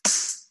 sorry.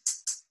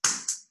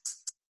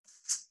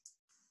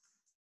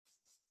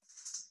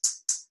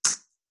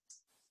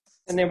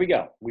 And there we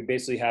go. We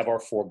basically have our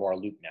 4-bar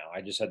loop now. I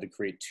just had to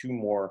create 2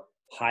 more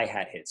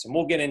hi-hat hits. And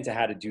we'll get into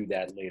how to do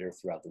that later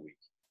throughout the week.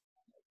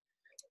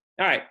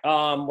 All right,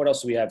 what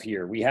else do we have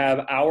here? We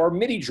have our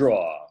MIDI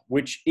draw,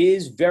 which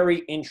is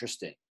very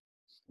interesting.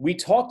 We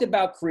talked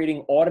about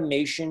creating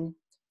automation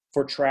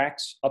for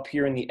tracks up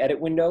here in the edit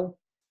window.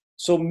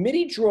 So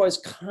MIDI draw is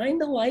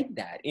kind of like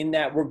that in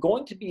that we're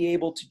going to be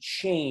able to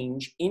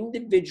change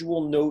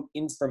individual note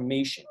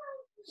information.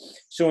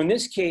 So in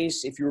this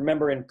case, if you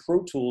remember in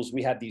Pro Tools,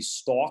 we had these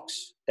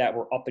stalks that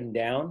were up and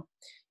down.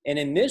 And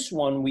in this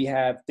one, we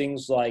have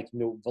things like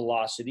note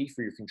velocity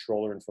for your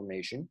controller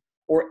information,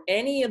 or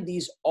any of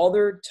these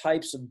other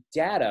types of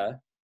data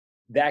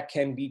that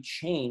can be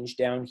changed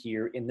down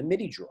here in the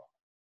MIDI draw.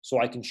 So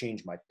I can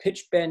change my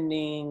pitch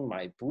bending,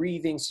 my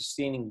breathing,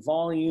 sustaining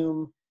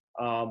volume,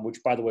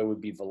 which by the way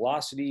would be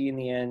velocity in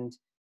the end.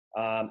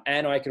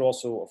 And I could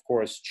also, of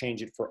course,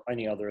 change it for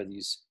any other of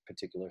these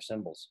particular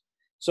symbols.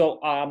 So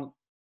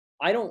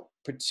I don't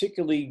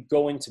particularly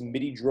go into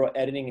MIDI draw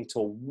editing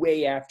until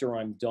way after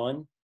I'm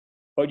done,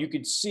 but you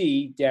could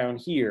see down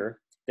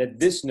here that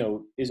this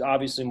note is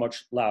obviously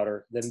much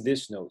louder than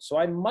this note. So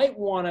I might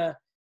want to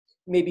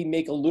maybe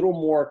make a little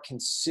more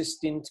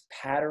consistent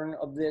pattern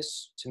of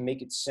this to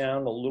make it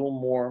sound a little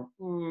more,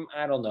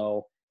 I don't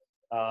know,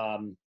 I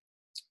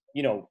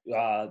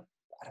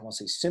don't want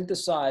to say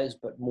synthesized,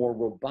 but more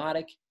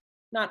robotic.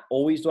 Not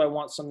always do I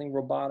want something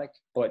robotic,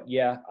 but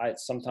yeah,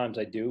 sometimes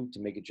I do to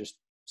make it just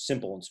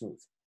simple and smooth.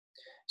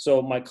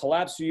 So my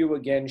collapse view,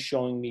 again,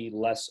 showing me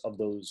less of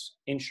those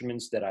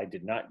instruments that I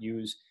did not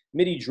use.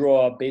 MIDI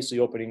draw, basically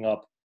opening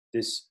up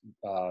this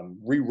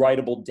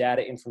rewritable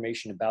data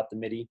information about the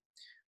MIDI.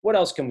 What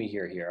else can we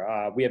hear here?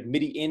 We have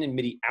MIDI in and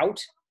MIDI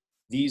out.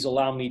 These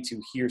allow me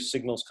to hear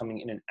signals coming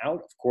in and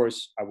out. Of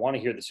course, I want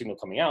to hear the signal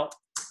coming out,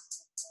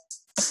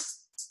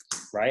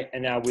 right?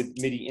 And now with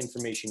MIDI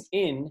information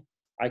in,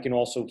 I can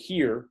also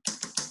hear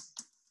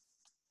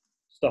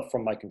stuff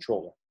from my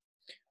controller.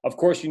 Of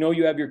course, you know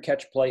you have your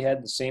catch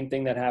playhead. The same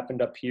thing that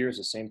happened up here is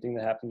the same thing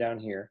that happened down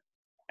here.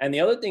 And the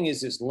other thing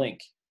is this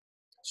link.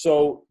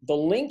 So the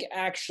link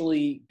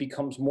actually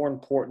becomes more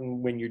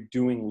important when you're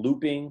doing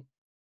looping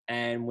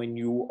and when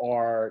you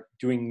are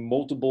doing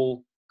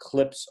multiple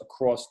clips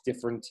across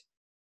different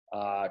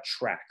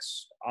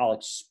tracks. I'll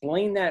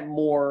explain that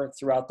more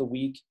throughout the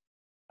week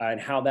and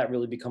how that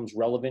really becomes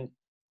relevant,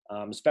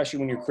 especially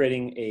when you're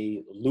creating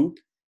a loop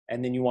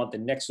and then you want the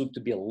next loop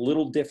to be a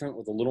little different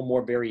with a little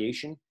more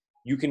variation.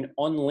 You can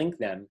unlink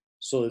them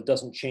so it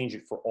doesn't change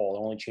it for all. It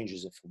only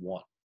changes it for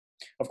one.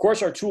 Of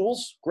course, our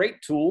tools,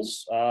 great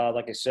tools.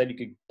 Like I said, you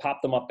could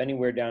pop them up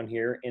anywhere down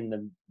here in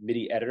the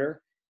MIDI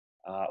editor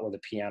or the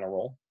piano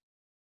roll.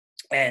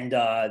 And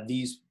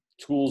these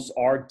tools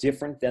are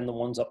different than the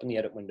ones up in the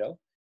edit window,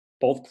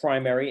 both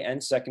primary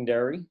and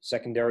secondary.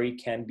 Secondary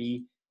can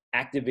be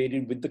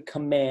activated with the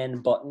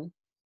command button.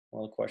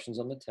 One of the questions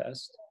on the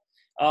test.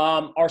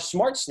 Our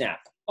smart snap.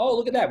 Oh,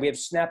 look at that. We have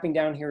snapping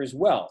down here as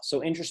well.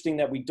 So interesting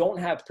that we don't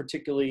have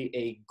particularly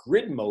a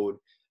grid mode,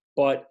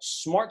 but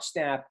smart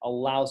snap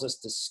allows us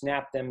to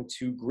snap them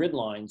to grid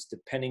lines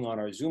depending on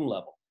our zoom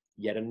level.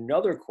 yet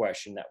another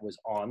question that was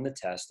on the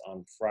test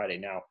on Friday.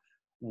 Now,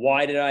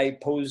 why did I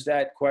pose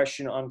that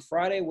question on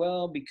Friday?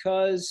 Well,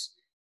 because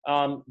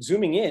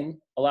zooming in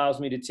allows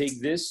me to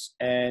take this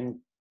and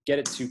get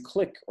it to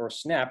click or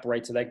snap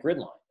right to that grid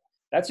line.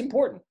 That's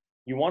important.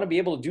 You want to be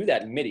able to do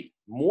that in MIDI.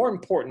 More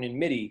important in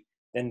MIDI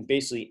than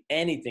basically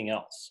anything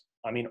else.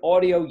 I mean,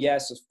 audio,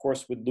 yes, of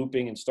course, with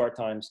looping and start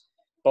times,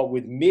 but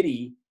with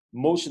MIDI,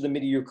 most of the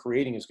MIDI you're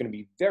creating is going to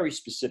be very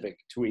specific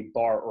to a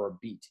bar or a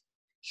beat.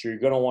 So you're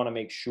going to want to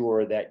make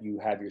sure that you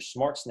have your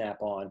smart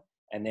snap on,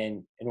 and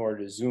then in order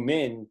to zoom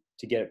in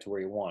to get it to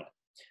where you want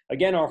it.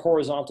 Again, our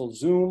horizontal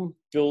zoom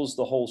fills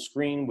the whole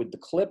screen with the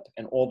clip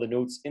and all the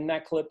notes in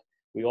that clip.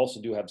 We also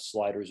do have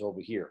sliders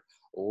over here.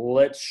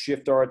 Let's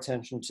shift our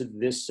attention to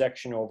this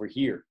section over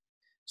here.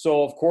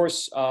 So of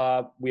course,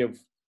 we have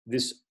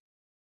this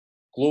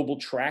global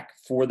track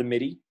for the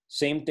MIDI.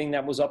 Same thing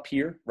that was up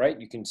here, right?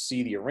 You can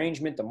see the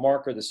arrangement, the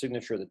marker, the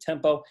signature, the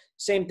tempo.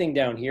 Same thing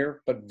down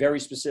here, but very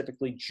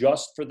specifically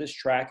just for this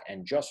track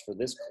and just for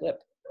this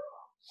clip.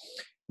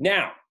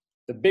 Now,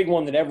 the big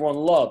one that everyone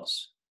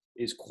loves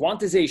is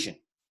quantization.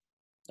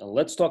 Now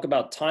let's talk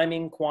about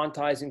timing,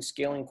 quantizing,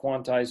 scaling,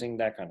 quantizing,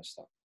 that kind of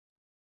stuff.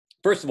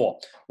 First of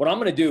all, what I'm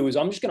gonna do is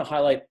I'm just gonna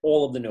highlight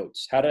all of the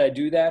notes. How did I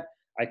do that?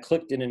 I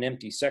clicked in an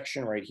empty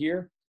section right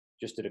here,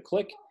 just did a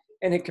click,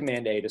 and hit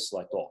Command A to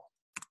select all.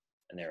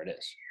 And there it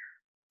is.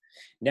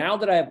 Now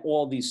that I have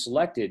all these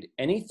selected,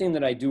 anything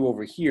that I do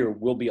over here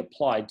will be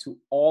applied to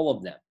all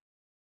of them.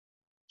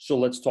 So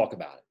let's talk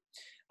about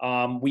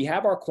it. We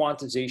have our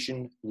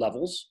quantization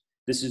levels.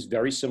 This is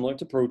very similar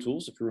to Pro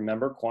Tools. If you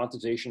remember,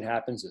 quantization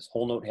happens as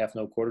whole note, half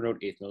note, quarter note,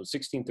 eighth note,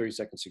 16th,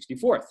 32nd,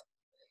 64th.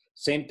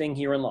 Same thing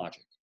here in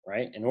Logic,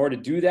 right? In order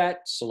to do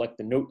that, select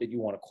the note that you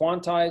want to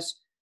quantize,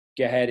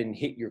 go ahead and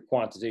hit your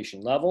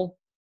quantization level,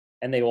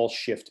 and they all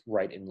shift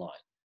right in line.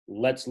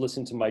 Let's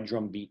listen to my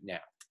drum beat now.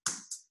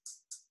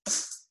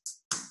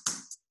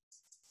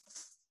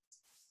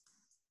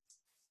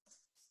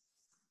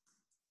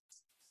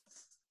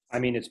 I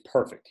mean, it's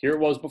perfect. Here it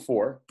was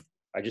before.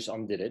 I just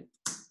undid it.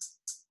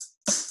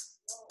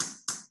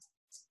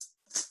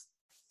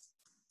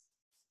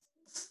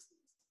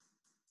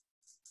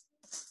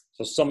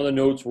 So some of the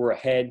notes were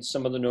ahead,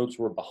 some of the notes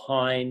were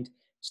behind.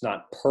 It's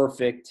not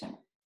perfect,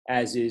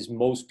 as is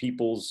most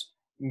people's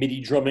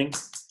MIDI drumming.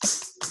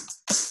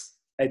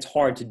 It's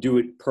hard to do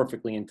it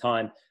perfectly in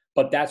time,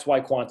 but that's why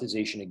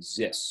quantization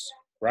exists,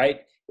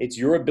 right? It's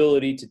your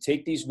ability to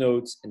take these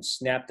notes and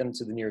snap them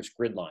to the nearest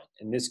grid line.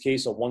 In this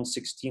case, a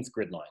 1/16th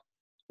grid line,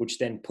 which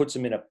then puts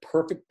them in a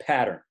perfect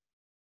pattern,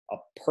 a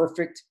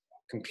perfect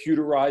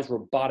computerized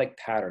robotic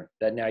pattern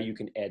that now you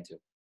can add to.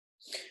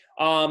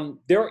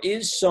 There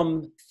is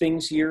some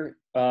things here,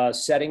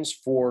 settings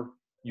for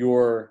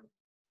your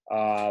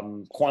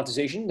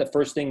quantization. The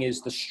first thing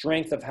is the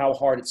strength of how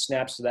hard it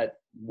snaps to that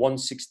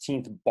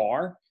 1/16th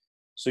bar.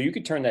 So you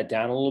could turn that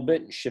down a little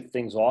bit and shift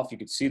things off. You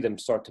could see them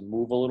start to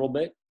move a little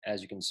bit,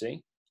 as you can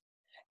see.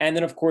 And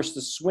then of course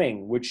the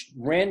swing, which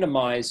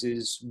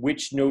randomizes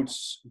which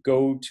notes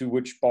go to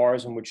which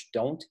bars and which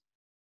don't.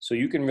 So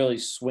you can really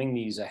swing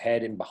these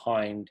ahead and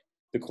behind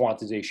the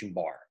quantization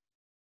bar.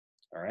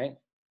 All right.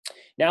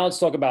 Now let's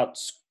talk about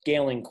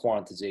scaling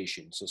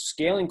quantization. So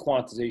scaling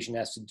quantization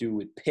has to do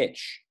with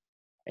pitch.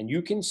 And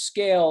you can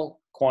scale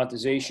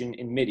quantization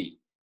in MIDI.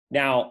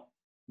 Now,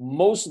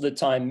 most of the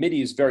time,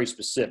 MIDI is very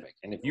specific.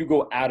 And if you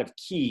go out of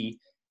key,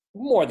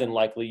 more than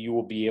likely you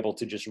will be able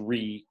to just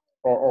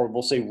or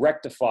we'll say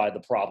rectify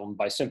the problem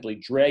by simply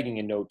dragging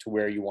a note to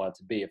where you want it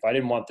to be. If I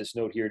didn't want this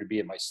note here to be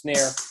at my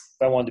snare, if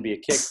I wanted to be a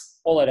kick,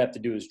 all I'd have to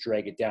do is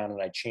drag it down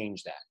and I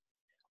change that.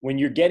 When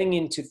you're getting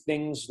into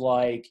things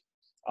like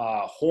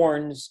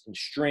horns and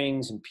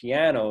strings and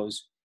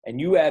pianos,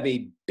 and you have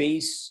a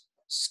bass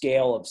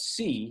scale of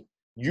C,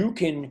 you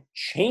can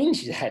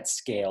change that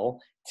scale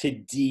to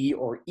D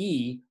or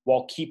E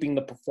while keeping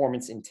the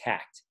performance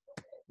intact.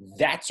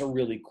 That's a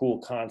really cool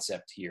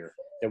concept here,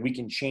 that we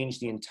can change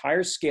the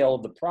entire scale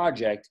of the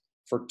project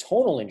for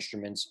tonal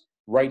instruments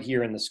right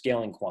here in the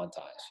scaling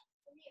quantize.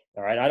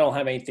 All right, I don't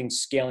have anything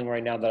scaling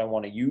right now that I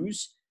want to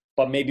use,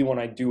 but maybe when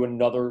I do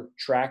another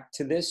track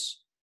to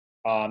this,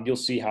 you'll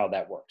see how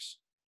that works.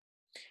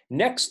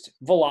 Next,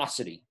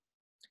 velocity.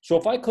 So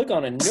if I click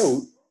on a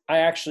note, I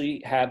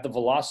actually have the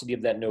velocity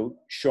of that note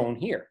shown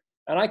here,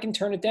 and I can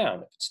turn it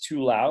down. If it's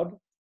too loud,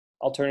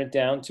 I'll turn it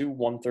down to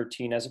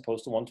 113 as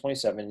opposed to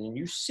 127, and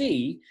you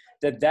see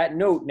that that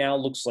note now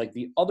looks like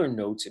the other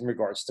notes in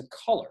regards to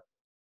color.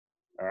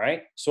 All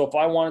right, so if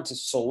I wanted to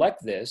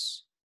select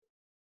this,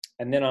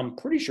 and then I'm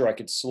pretty sure I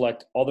could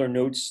select other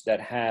notes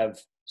that have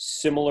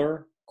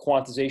similar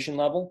quantization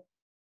level,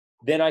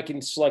 then I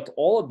can select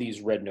all of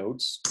these red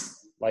notes,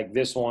 like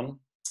this one,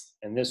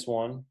 and this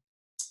one,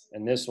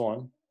 and this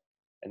one,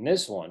 and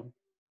this one,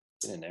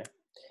 get in there,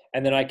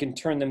 and then I can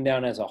turn them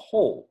down as a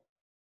whole,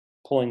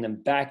 pulling them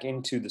back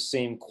into the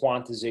same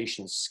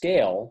quantization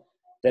scale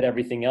that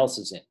everything else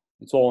is in.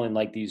 It's all in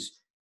like these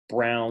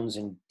browns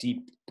and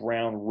deep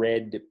brown,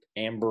 red,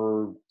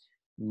 amber,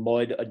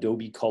 mud,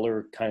 adobe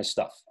color kind of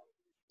stuff.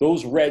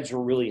 Those reds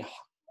are really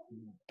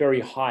very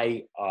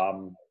high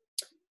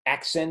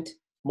accent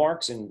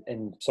marks,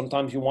 and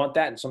sometimes you want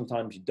that and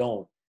sometimes you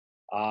don't.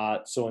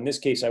 So in this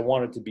case, I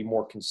wanted to be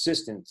more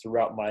consistent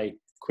throughout my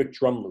quick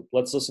drum loop.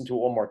 Let's listen to it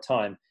one more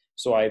time.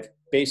 So I've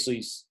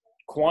basically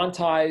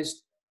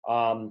quantized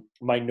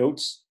my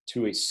notes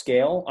to a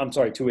scale,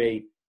 to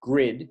a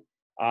grid.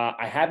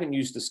 I haven't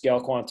used the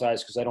scale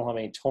quantize because I don't have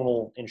any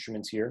tonal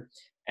instruments here.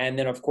 And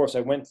then of course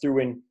I went through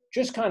and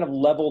just kind of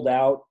leveled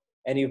out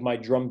any of my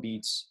drum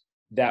beats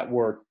that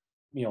were,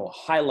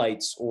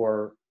 highlights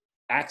or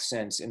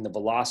accents in the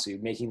velocity,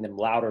 making them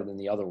louder than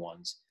the other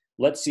ones.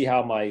 Let's see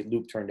how my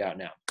loop turned out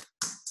now.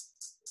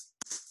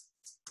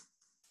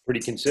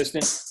 Pretty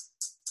consistent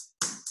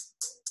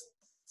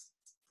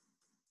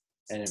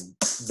and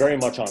very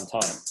much on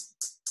time.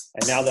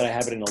 And now that I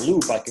have it in a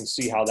loop, I can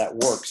see how that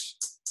works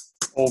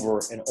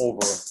over and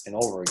over and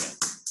over again.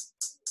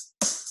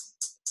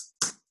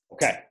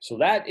 Okay, so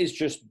that is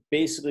just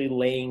basically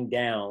laying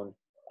down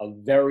a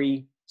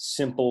very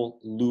simple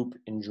loop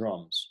in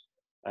drums.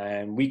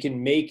 And we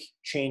can make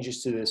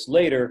changes to this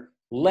later.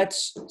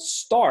 Let's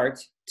start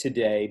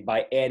today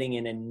by adding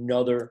in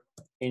another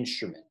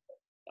instrument.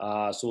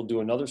 So we'll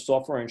do another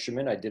software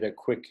instrument. I did a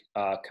quick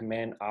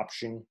Command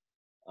Option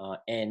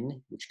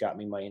N, which got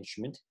me my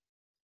instrument.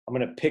 I'm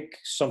gonna pick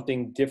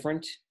something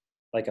different,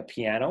 like a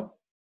piano,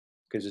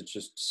 because it's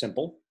just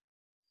simple.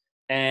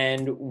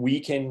 And we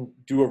can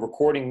do a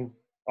recording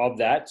of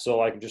that,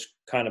 so I can just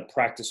kind of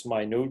practice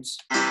my notes.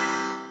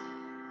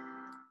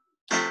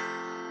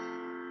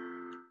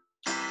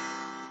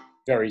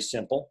 Very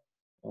simple,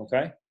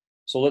 okay?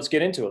 So let's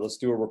get into it. Let's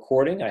do a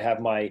recording. I have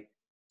my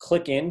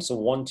click in, so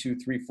 1, 2,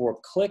 3, 4,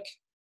 click,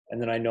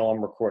 and then I know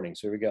I'm recording.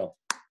 So here we go.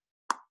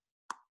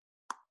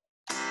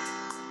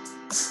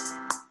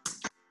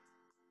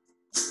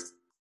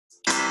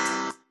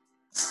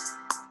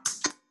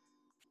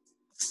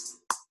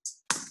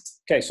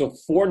 Okay, so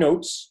 4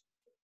 notes.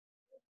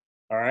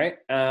 All right,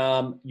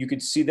 you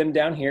could see them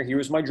down here.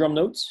 Here's my drum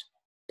notes,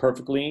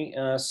 perfectly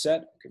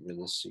set. Get rid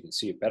of this so you can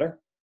see it better.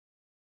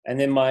 And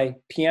then my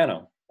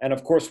piano. And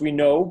of course, we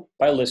know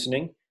by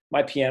listening,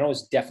 my piano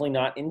is definitely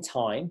not in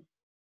time.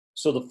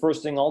 So the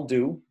first thing I'll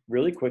do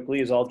really quickly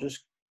is I'll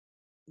just,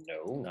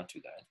 no, not do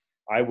that.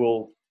 I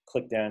will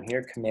click down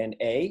here, Command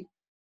A,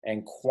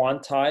 and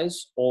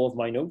quantize all of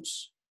my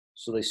notes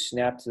so they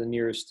snap to the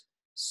nearest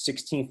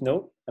 16th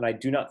note. And I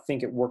do not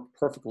think it worked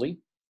perfectly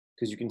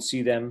because you can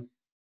see them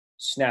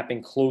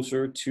snapping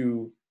closer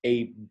to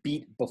a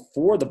beat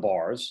before the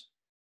bars.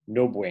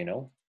 No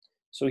bueno.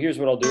 So here's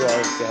what I'll do. I'll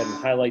go ahead and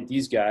highlight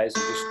these guys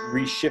and just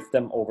reshift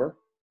them over.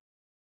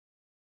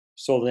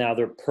 So now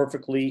they're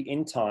perfectly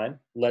in time.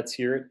 Let's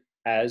hear it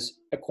as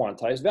a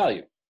quantized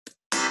value.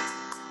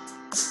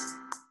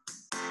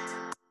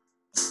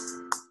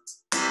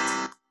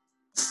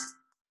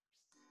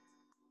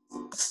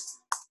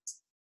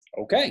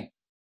 Okay,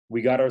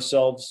 we got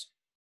ourselves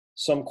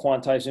some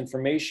quantized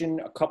information.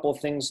 A couple of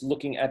things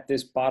looking at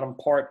this bottom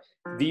part.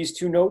 These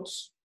 2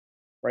 notes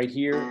right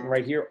here and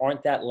right here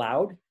aren't that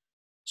loud.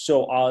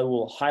 So I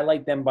will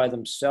highlight them by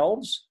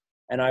themselves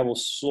and I will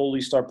slowly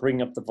start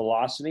bringing up the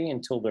velocity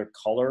until their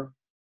color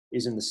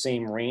is in the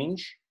same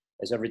range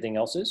as everything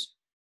else is.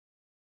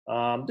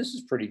 This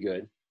is pretty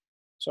good.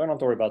 So I don't have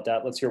to worry about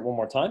that. Let's hear it one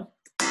more time.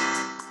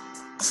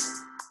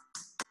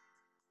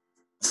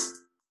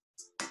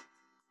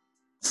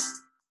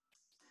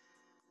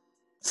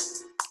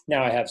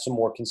 Now I have some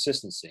more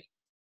consistency.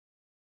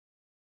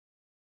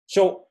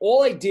 So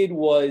all I did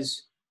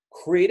was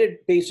create a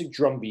basic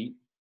drum beat.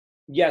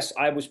 Yes,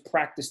 I was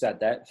practiced at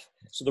that.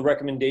 So the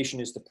recommendation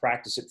is to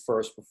practice it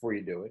first before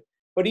you do it.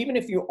 But even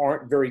if you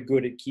aren't very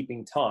good at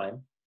keeping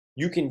time,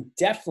 you can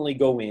definitely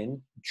go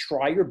in,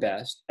 try your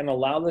best, and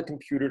allow the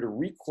computer to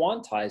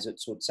re-quantize it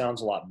so it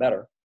sounds a lot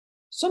better.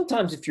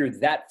 Sometimes if you're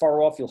that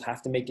far off, you'll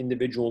have to make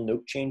individual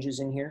note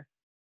changes in here,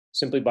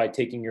 simply by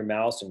taking your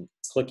mouse and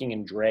clicking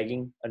and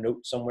dragging a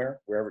note somewhere,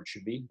 wherever it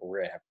should be,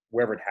 or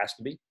wherever it has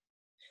to be.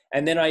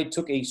 And then I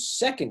took a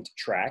second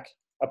track,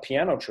 a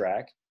piano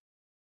track,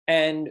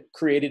 and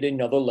created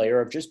another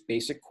layer of just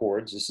basic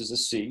chords. This is a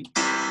C,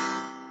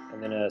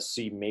 and then a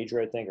C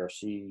major, I think, or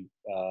C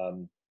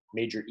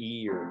major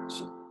E, or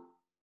C.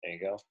 There you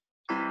go.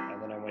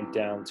 And then I went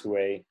down to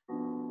a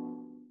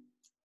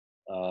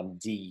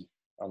D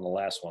on the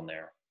last one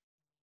there.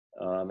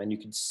 And you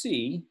can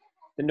see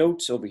the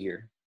notes over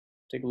here.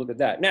 Take a look at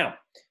that. Now,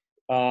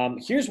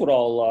 here's what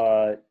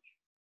I'll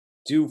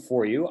do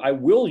for you. I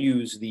will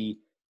use the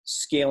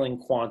scaling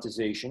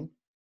quantization.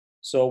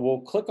 So we'll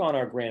click on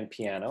our grand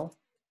piano.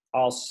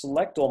 I'll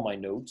select all my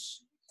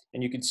notes,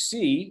 and you can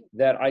see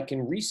that I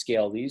can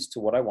rescale these to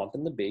what I want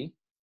them to be.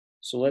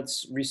 So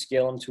let's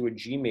rescale them to a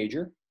G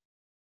major.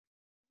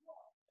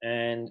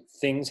 And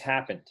things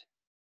happened.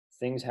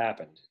 Things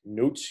happened.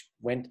 Notes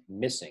went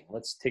missing.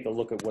 Let's take a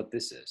look at what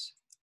this is.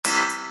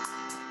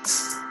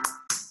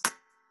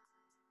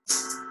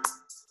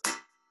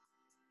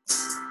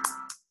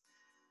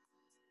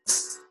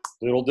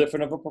 A little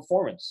different of a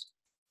performance.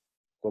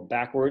 Go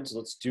backwards.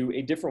 Let's do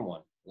a different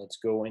one. Let's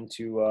go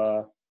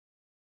into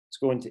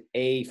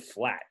A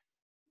flat.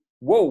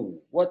 Whoa,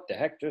 what the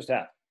heck just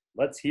happened?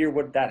 Let's hear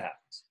what that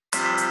happens.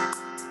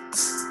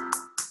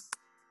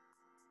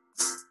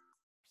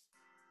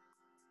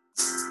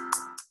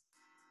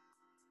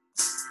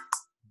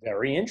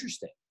 Very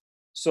interesting.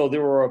 So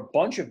there were a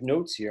bunch of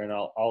notes here, and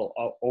I'll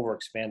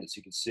overexpand it so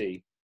you can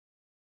see.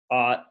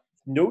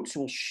 Notes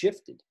will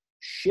shifted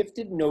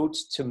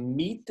notes to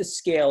meet the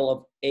scale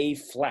of A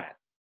flat.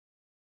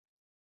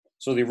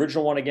 So the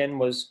original one again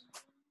was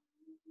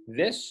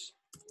this.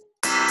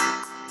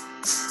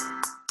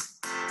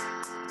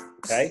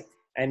 Okay,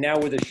 and now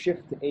with a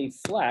shift to A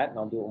flat, and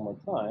I'll do it one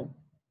more time,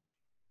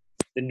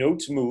 the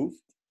notes move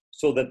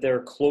so that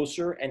they're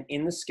closer and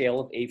in the scale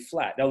of A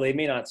flat. Now they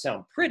may not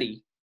sound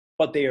pretty,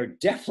 but they are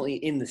definitely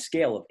in the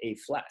scale of A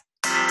flat.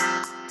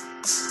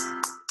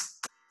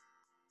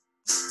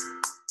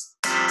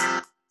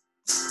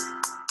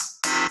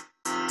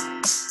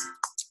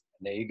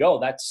 And there you go,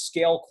 that's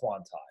scale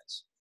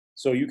quantize.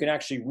 So you can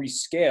actually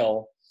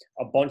rescale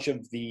a bunch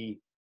of the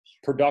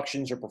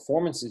productions or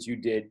performances you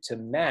did to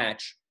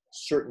match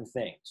certain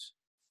things.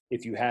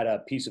 If you had a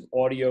piece of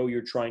audio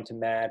you're trying to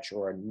match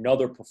or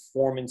another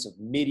performance of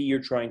MIDI you're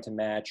trying to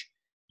match,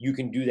 you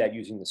can do that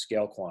using the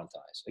scale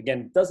quantize. Again,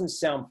 it doesn't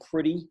sound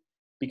pretty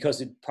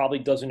because it probably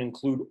doesn't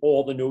include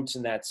all the notes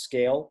in that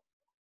scale,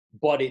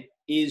 but it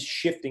is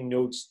shifting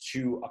notes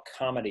to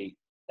accommodate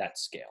that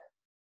scale.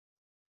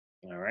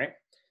 All right.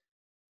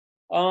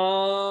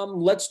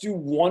 Let's do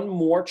one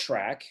more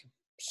track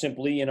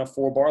simply in a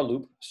 4-bar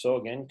loop. So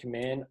again,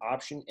 Command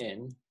Option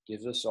N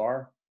gives us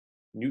our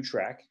new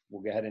track.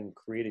 We'll go ahead and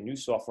create a new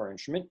software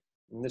instrument.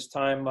 And this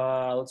time,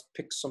 let's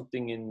pick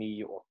something in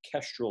the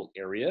orchestral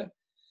area.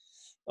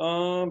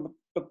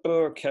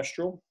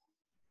 Orchestral.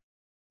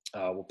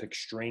 We'll pick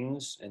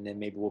strings, and then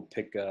maybe we'll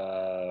pick, I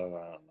don't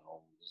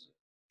know,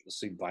 let's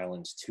see,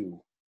 violins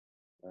 2.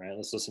 All right,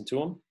 let's listen to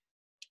them.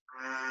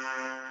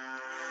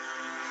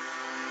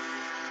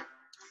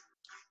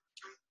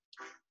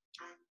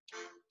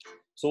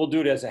 So we'll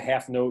do it as a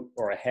half note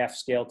or a half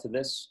scale to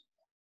this.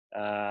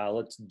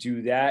 Let's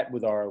do that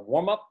with our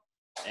warm up,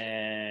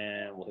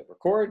 and we'll hit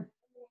record,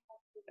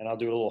 and I'll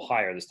do it a little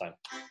higher this time.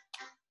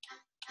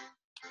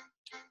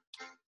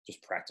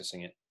 Just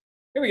practicing it.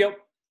 Here we go.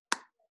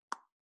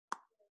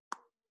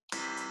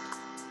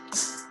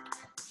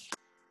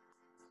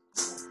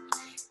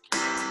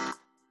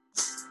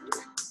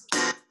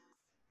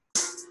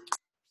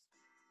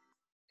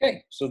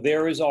 Okay, so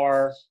there is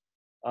our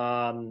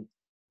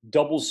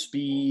double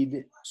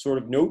speed sort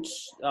of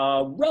notes,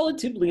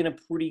 relatively in a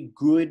pretty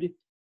good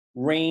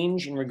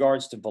range in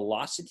regards to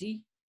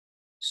velocity.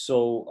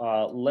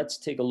 So let's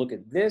take a look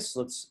at this.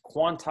 Let's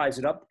quantize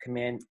it up,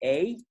 Command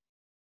A.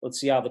 Let's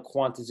see how the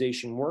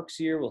quantization works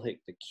here. We'll hit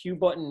the Q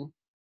button,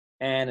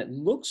 and it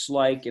looks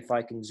like, if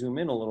I can zoom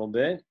in a little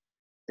bit,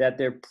 that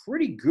they're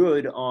pretty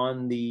good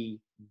on the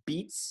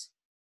beats.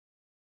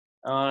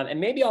 And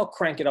maybe I'll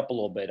crank it up a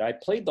little bit. I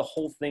played the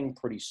whole thing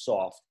pretty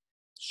soft.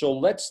 So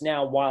let's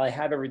now, while I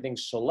have everything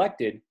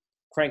selected,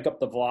 crank up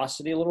the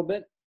velocity a little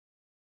bit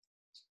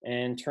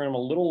and turn them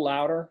a little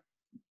louder.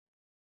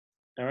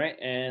 All right,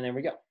 and there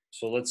we go.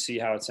 So let's see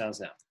how it sounds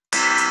now.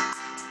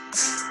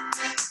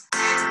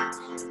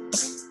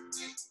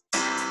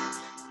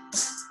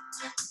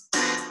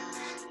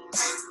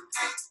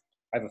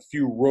 I have a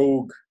few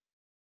rogue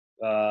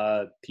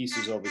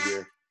pieces over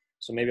here.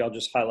 So maybe I'll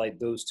just highlight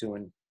those two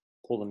and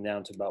pull them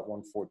down to about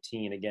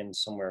 114, again,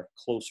 somewhere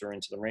closer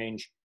into the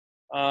range.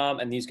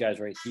 And these guys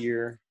right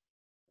here,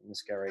 and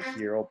this guy right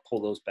here, I'll pull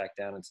those back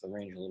down into the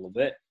range a little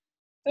bit.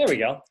 There we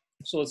go.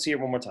 So let's see it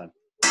one more time.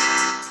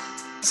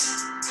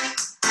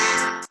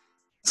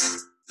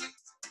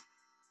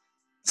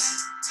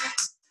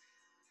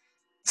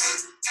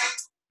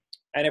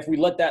 And if we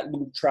let that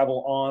loop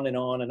travel on and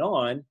on and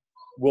on,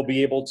 we'll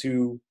be able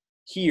to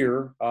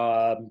hear,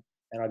 and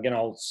again,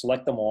 I'll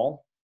select them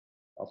all.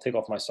 I'll take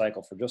off my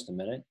cycle for just a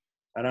minute,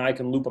 and I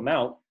can loop them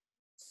out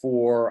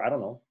for, I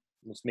don't know,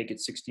 let's make it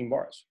 16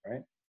 bars,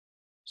 right?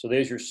 So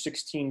there's your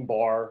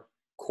 16-bar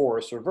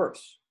chorus or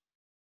verse.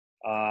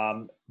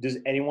 Does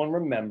anyone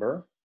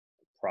remember,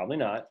 probably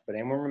not, but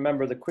anyone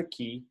remember the quick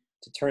key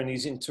to turn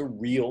these into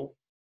real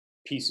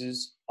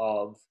pieces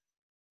of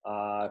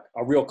a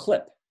real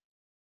clip?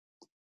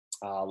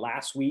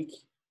 Last week,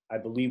 I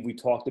believe we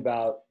talked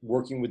about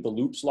working with the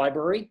loops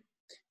library.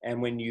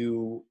 And when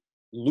you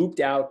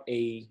looped out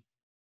a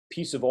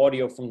piece of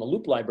audio from the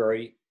loop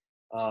library,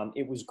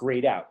 it was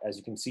grayed out, as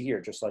you can see here,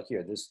 just like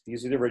here.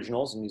 These are the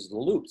originals and these are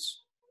the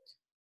loops.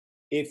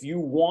 If you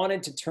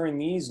wanted to turn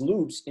these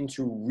loops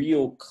into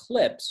real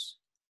clips,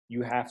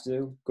 you have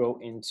to go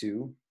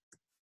into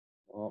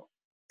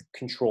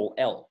Control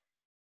L.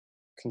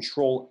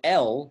 Control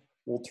L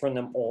will turn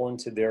them all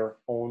into their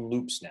own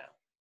loops now.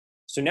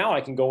 So now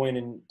I can go in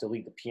and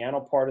delete the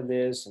piano part of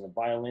this and the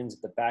violins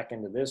at the back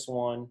end of this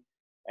one,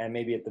 and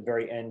maybe at the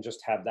very end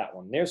just have that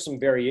one. There's some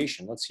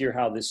variation. Let's hear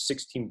how this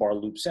 16-bar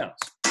loop sounds.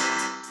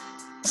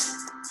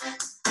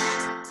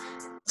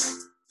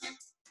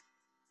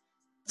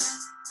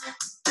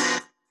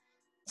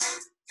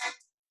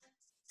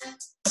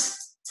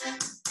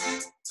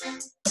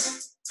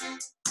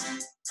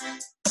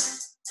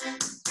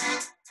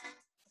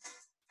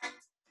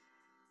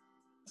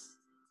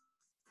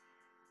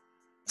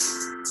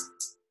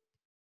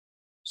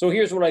 So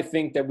here's what I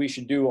think that we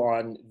should do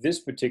on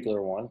this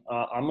particular one.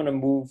 I'm going to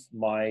move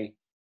my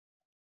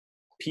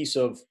piece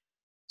of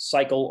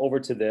cycle over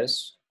to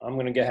this. I'm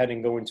going to go ahead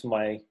and go into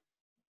my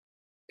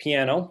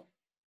piano,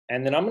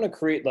 and then I'm going to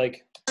create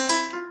like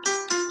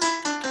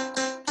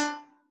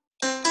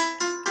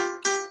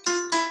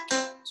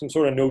some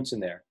sort of notes in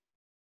there.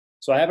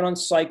 So I have it on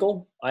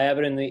cycle. I have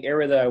it in the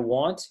area that I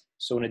want.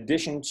 So in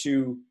addition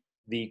to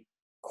the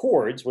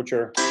chords, which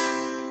are,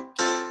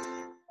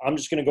 I'm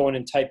just going to go in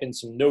and type in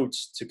some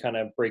notes to kind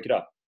of break it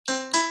up.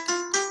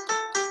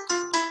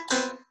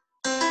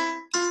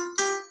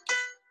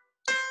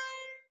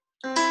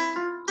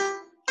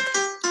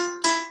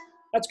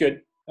 That's good.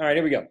 All right,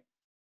 here we go.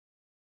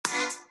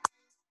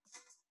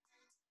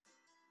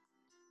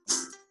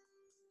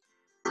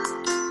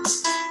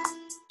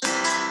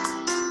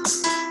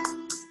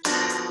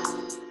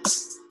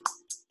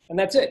 And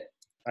that's it.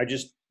 I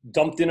just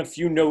dumped in a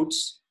few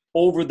notes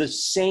over the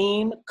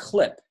same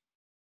clip.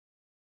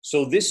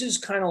 So this is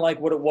kind of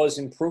like what it was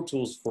in Pro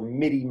Tools for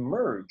MIDI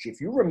merge.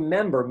 If you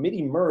remember,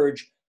 MIDI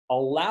merge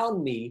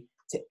allowed me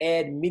to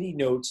add MIDI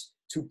notes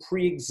to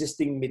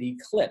pre-existing MIDI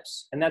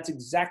clips. And that's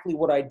exactly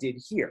what I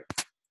did here.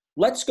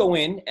 Let's go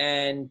in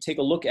and take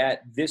a look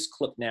at this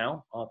clip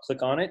now. I'll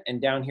click on it, and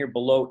down here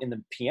below in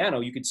the piano,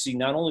 you can see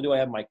not only do I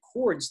have my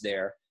chords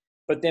there,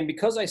 but then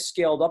because I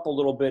scaled up a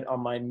little bit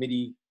on my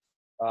MIDI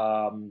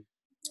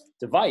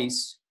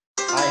device,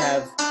 I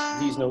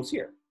have these notes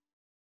here.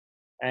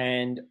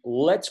 And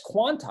let's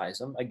quantize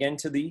them again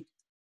to the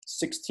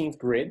 16th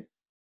grid.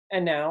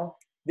 And now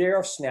they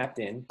are snapped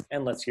in,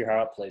 and let's hear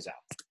how it plays out.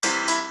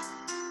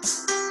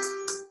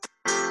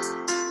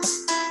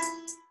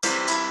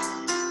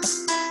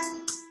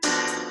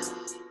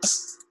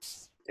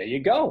 There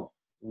you go,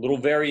 a little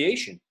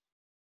variation.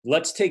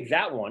 Let's take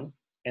that one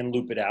and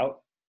loop it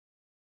out.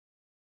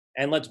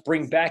 And let's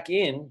bring back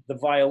in the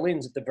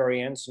violins at the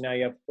very end. So now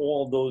you have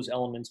all of those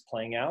elements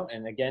playing out.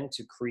 And again,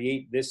 to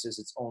create this as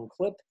its own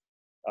clip,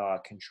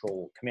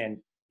 Control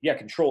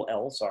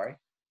L, sorry.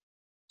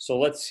 So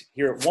let's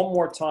hear it one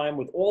more time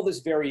with all this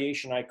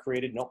variation I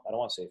created. Nope, I don't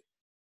want to save.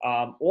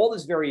 All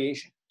this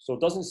variation. So it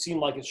doesn't seem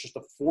like it's just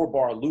a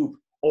 4-bar loop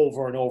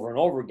over and over and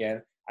over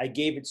again. I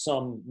gave it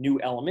some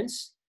new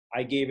elements.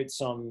 I gave it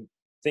some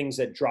things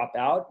that drop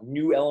out,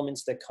 new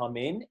elements that come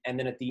in, and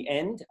then at the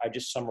end, I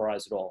just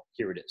summarize it all.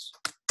 Here it is.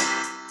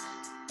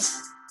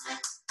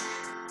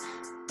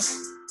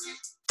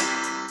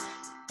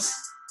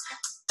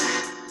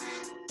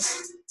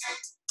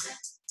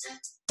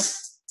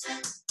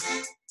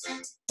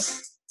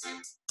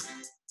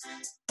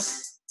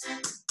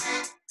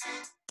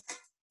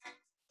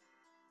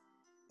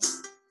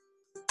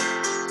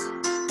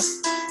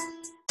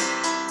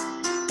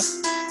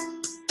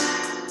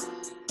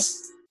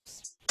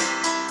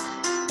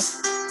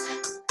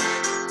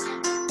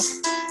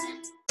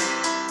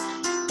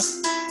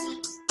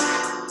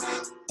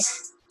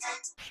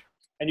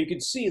 And you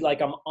can see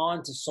like I'm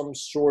on to some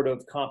sort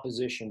of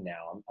composition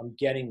now. I'm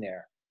getting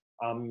there.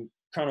 I'm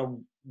trying to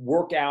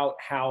work out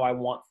how I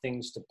want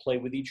things to play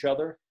with each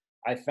other.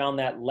 I found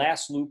that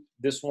last loop,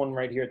 this one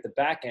right here at the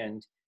back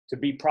end, to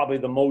be probably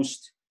the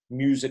most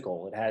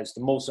musical. It has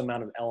the most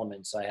amount of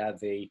elements. I have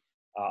a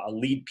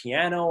lead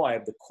piano. I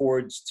have the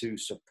chords to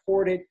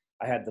support it.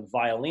 I have the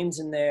violins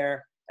in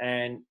there.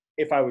 And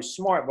if I was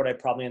smart, what I'd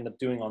probably end up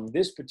doing on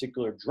this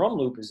particular drum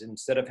loop is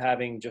instead of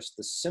having just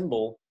the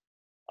cymbal,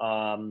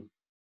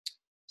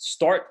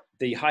 start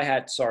the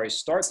hi-hat, start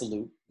the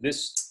loop,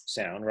 this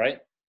sound, right?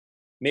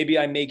 Maybe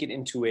I make it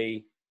into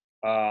a,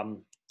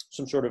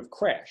 some sort of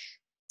crash.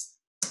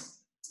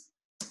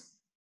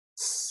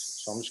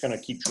 So I'm just gonna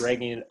keep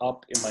dragging it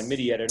up in my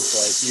MIDI editor until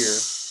I hear,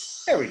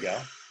 there we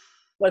go.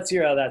 Let's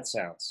hear how that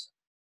sounds.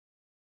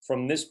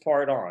 From this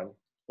part on,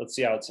 let's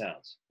see how it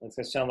sounds. It's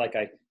gonna sound like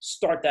I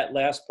start that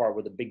last part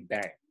with a big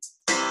bang.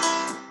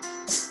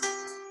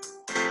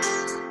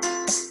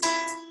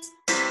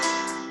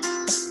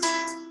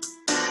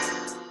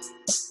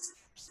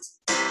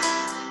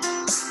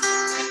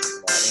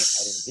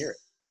 Hear it.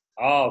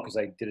 Oh, because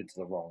I did it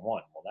to the wrong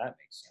one. Well, that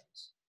makes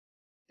sense.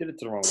 Did it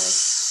to the wrong one.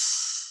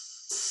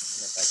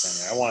 Back down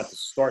there. I want it to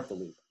start the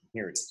loop.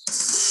 Here it is.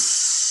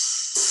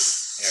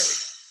 There we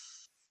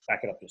go.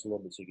 Back it up just a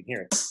little bit so you can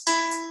hear it.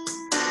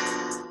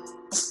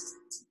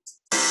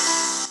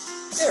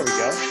 There we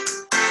go.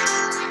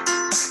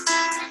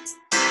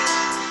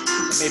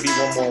 Maybe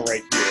one more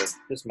right here.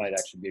 This might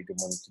actually be a good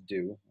one to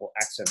do. We'll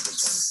accent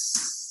this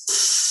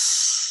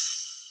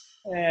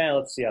one. And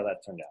let's see how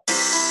that turned out.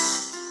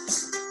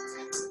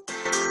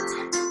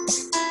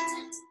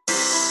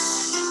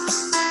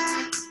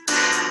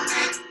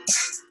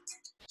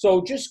 So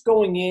just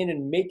going in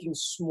and making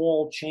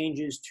small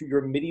changes to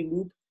your MIDI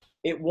loop,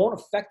 it won't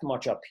affect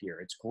much up here.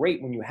 It's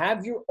great when you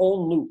have your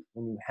own loop,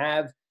 when you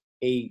have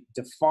a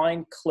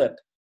defined clip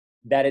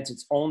that it's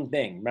its own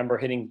thing. Remember,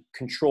 hitting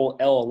Control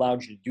L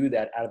allowed you to do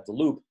that out of the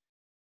loop.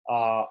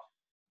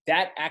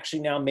 That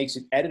actually now makes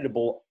it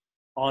editable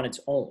on its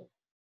own.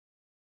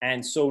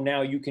 And so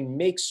now you can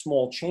make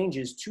small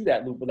changes to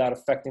that loop without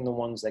affecting the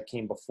ones that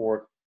came before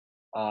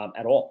it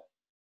at all.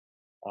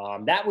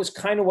 That was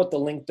kind of what the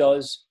link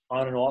does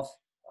on and off.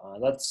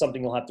 That's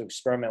something you'll have to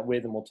experiment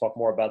with, and we'll talk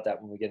more about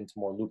that when we get into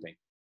more looping.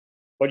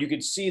 But you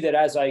could see that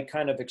as I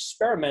kind of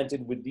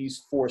experimented with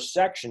these 4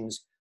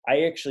 sections,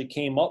 I actually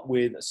came up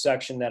with a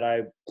section that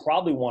I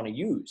probably want to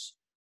use.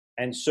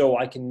 And so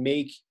I can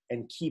make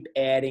and keep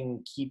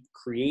adding, keep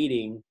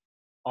creating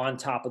on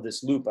top of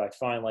this loop. I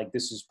find like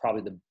this is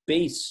probably the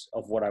base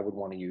of what I would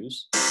want to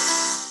use.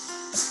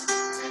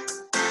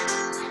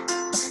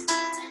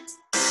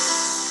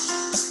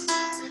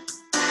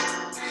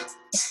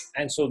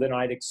 And so then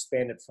I'd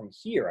expand it from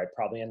here. I'd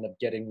probably end up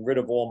getting rid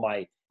of all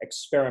my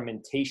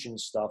experimentation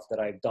stuff that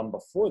I've done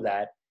before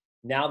that.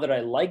 Now that I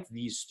like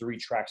these 3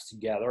 tracks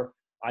together,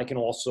 I can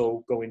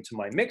also go into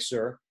my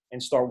mixer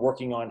and start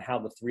working on how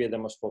the 3 of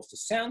them are supposed to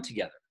sound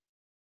together.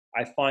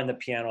 I find the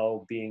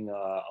piano being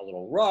a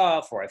little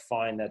rough, or I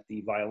find that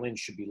the violin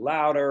should be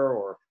louder,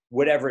 or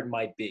whatever it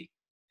might be.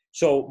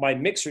 So my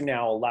mixer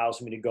now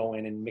allows me to go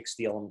in and mix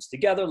the elements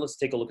together. Let's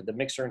take a look at the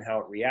mixer and how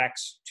it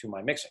reacts to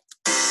my mixing.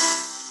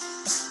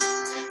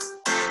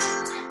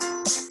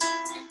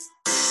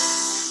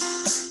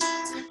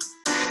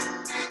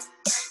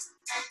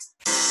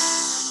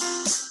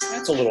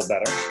 That's a little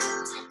better.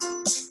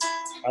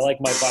 I like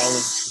my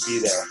violins to be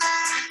there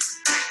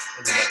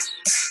in the mix.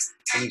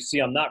 And you see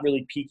I'm not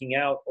really peaking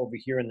out over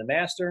here in the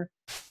master.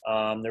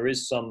 There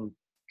is some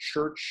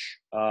church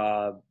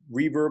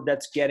reverb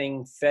that's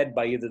getting fed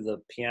by either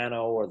the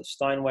piano or the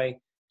Steinway.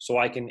 So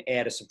I can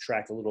add or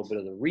subtract a little bit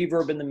of the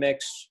reverb in the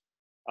mix.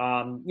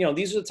 You know,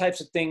 these are the types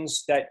of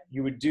things that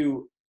you would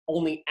do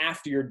only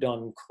after you're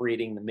done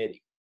creating the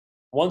MIDI.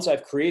 Once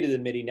I've created the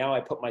MIDI, now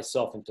I put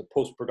myself into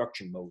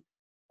post-production mode.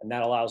 And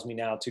that allows me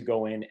now to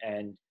go in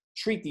and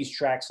treat these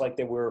tracks like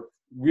they were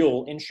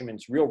real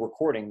instruments, real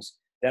recordings,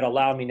 that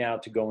allow me now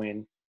to go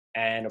in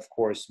and, of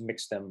course,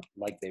 mix them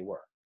like they were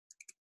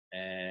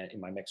and in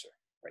my mixer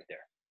right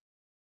there.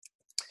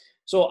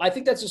 So I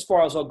think that's as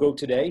far as I'll go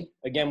today.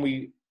 Again,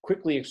 we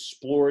quickly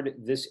explored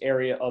this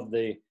area of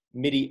the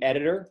MIDI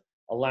editor,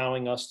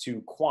 allowing us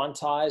to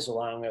quantize,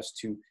 allowing us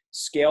to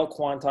scale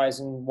quantize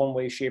in one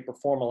way, shape, or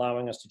form,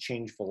 allowing us to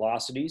change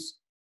velocities.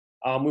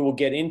 We will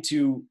get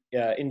into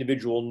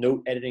individual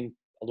note editing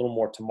a little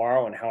more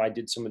tomorrow and how I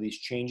did some of these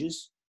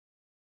changes.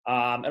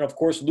 And of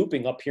course,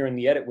 looping up here in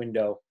the edit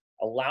window,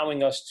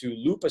 allowing us to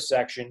loop a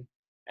section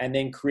and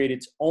then create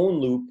its own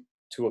loop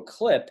to a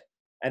clip.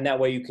 And that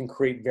way you can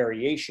create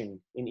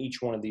variation in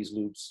each one of these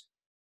loops.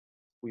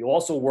 We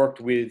also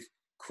worked with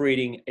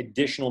creating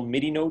additional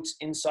MIDI notes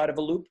inside of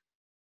a loop.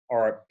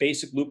 Our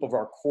basic loop of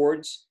our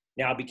chords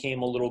now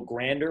became a little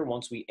grander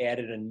once we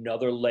added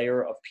another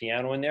layer of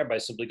piano in there by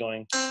simply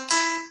going,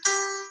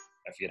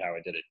 I forget how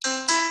I did it.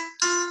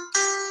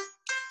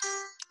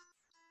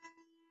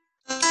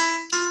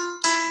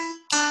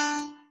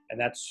 And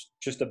that's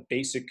just a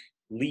basic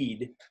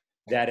lead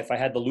that if I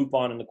had the loop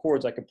on in the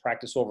chords, I could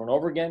practice over and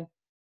over again.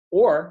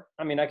 Or,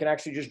 I mean, I could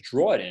actually just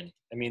draw it in.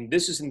 I mean,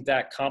 this isn't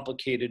that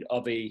complicated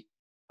of a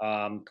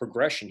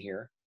progression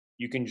here.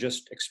 You can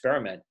just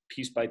experiment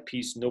piece by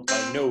piece, note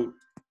by note,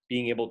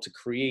 being able to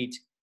create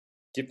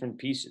different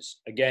pieces.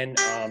 Again,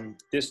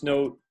 this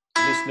note,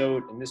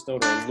 and this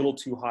note are a little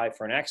too high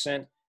for an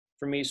accent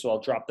for me, so I'll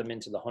drop them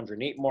into the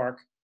 108 mark.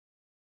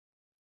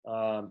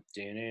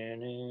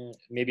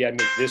 Maybe I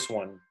make this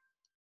one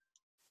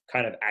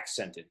kind of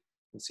accented.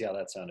 Let's see how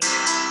that sounded.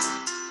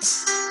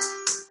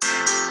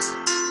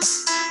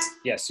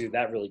 Yeah, see,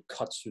 that really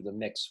cuts through the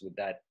mix with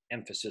that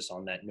emphasis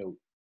on that note.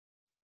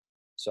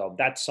 So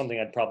that's something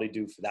I'd probably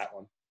do for that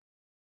one.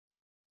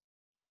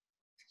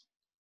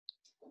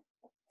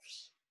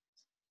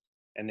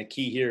 And the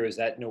key here is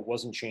that note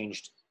wasn't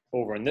changed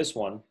over in this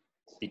one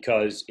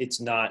because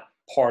it's not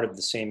part of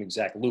the same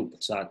exact loop.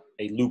 It's not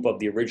a loop of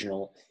the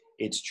original.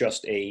 It's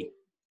just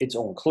its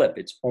own clip,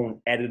 its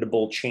own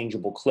editable,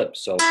 changeable clip.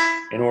 So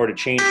in order to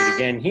change it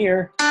again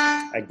here,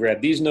 I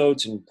grab these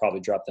notes and probably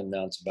drop them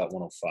down to about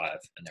 105,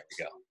 and there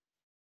we go.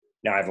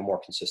 Now I have a more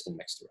consistent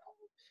mix throughout.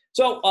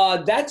 So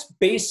that's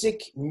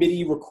basic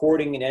MIDI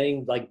recording and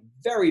editing, like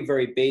very,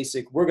 very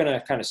basic. We're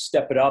gonna kind of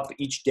step it up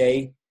each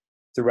day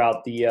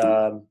throughout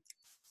the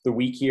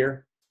week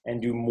here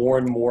and do more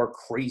and more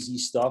crazy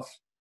stuff.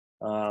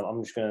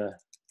 I'm just gonna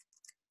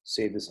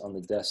save this on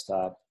the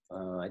desktop.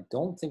 I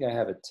don't think I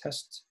have a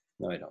test.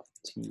 No, I don't.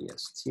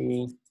 TST,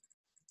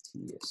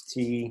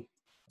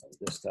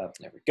 desktop,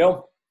 there we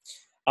go.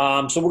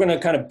 So we're gonna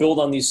kind of build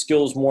on these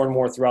skills more and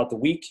more throughout the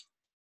week.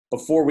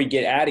 Before we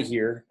get out of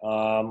here,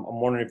 I'm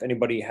wondering if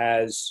anybody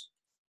has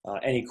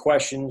any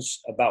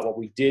questions about what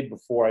we did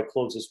before I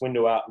close this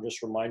window out and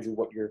just remind you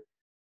what your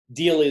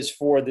deal is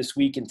for this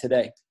week and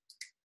today.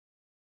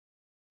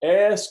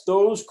 Ask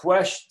those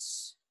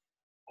questions.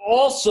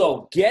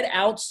 Also, get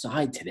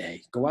outside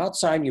today. Go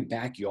outside in your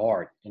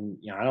backyard. And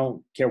you know, I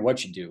don't care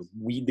what you do.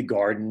 Weed the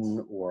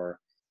garden or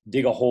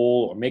dig a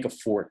hole or make a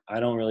fort. I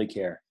don't really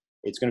care.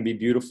 It's going to be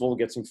beautiful.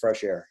 Get some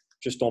fresh air.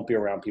 Just don't be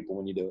around people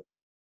when you do it,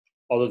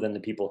 other than the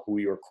people who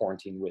you are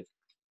quarantined with.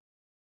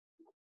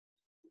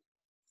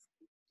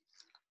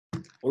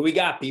 What do we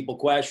got, people?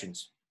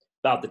 Questions?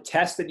 about the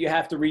test that you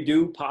have to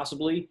redo,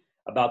 possibly,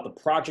 about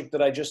the project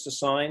that I just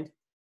assigned.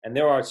 And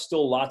there are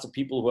still lots of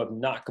people who have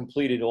not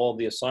completed all of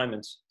the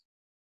assignments.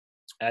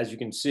 As you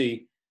can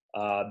see,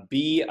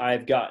 B,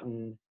 I've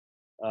gotten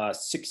 9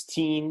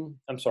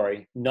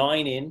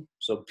 in,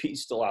 so B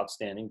is still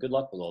outstanding. Good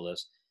luck with all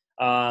this.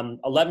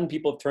 11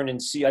 people have turned in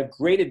C. I've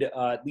graded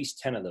at least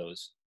 10 of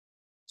those.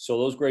 So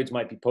those grades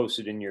might be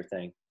posted in your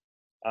thing.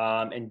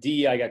 And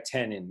D, I got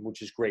 10 in,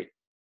 which is great.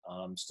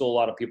 Still a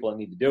lot of people that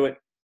need to do it.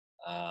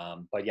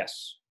 But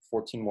yes,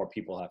 14 more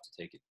people have to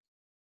take it.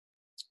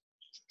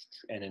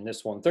 And in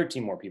this one,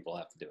 13 more people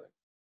have to do it.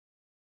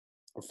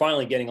 We're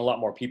finally getting a lot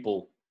more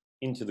people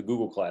into the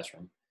Google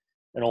Classroom.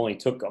 It only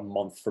took a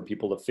month for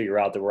people to figure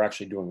out that we're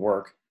actually doing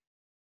work.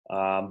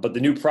 But the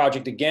new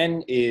project,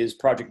 again, is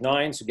Project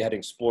 9, so go ahead and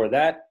explore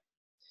that.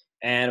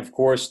 And of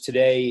course,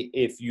 today,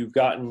 if you've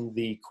gotten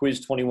the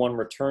Quiz 21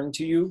 returned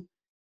to you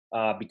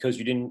because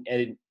you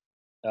didn't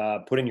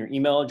put in your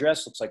email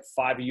address, looks like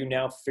 5 of you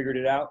now figured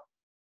it out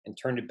and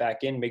turned it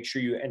back in. Make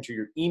sure you enter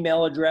your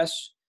email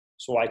address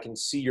so I can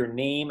see your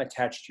name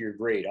attached to your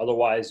grade.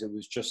 Otherwise, it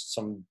was just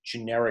some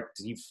generic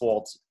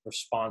default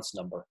response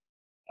number,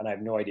 and I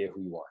have no idea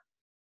who you are.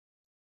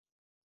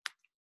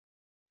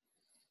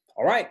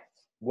 All right.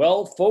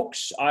 Well,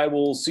 folks, I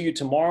will see you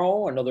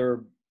tomorrow.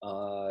 Another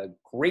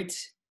great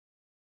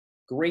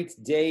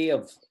day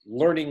of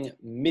learning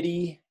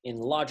MIDI in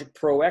Logic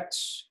Pro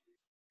X.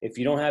 If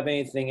you don't have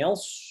anything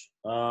else,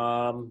 we're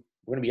going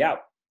to be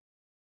out.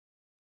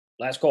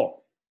 Last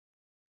call.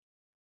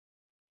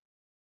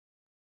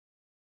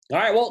 All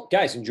right, well,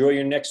 guys, enjoy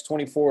your next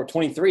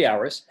 23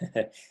 hours.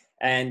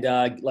 And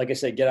like I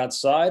said, get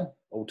outside.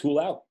 O'Toole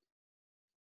out.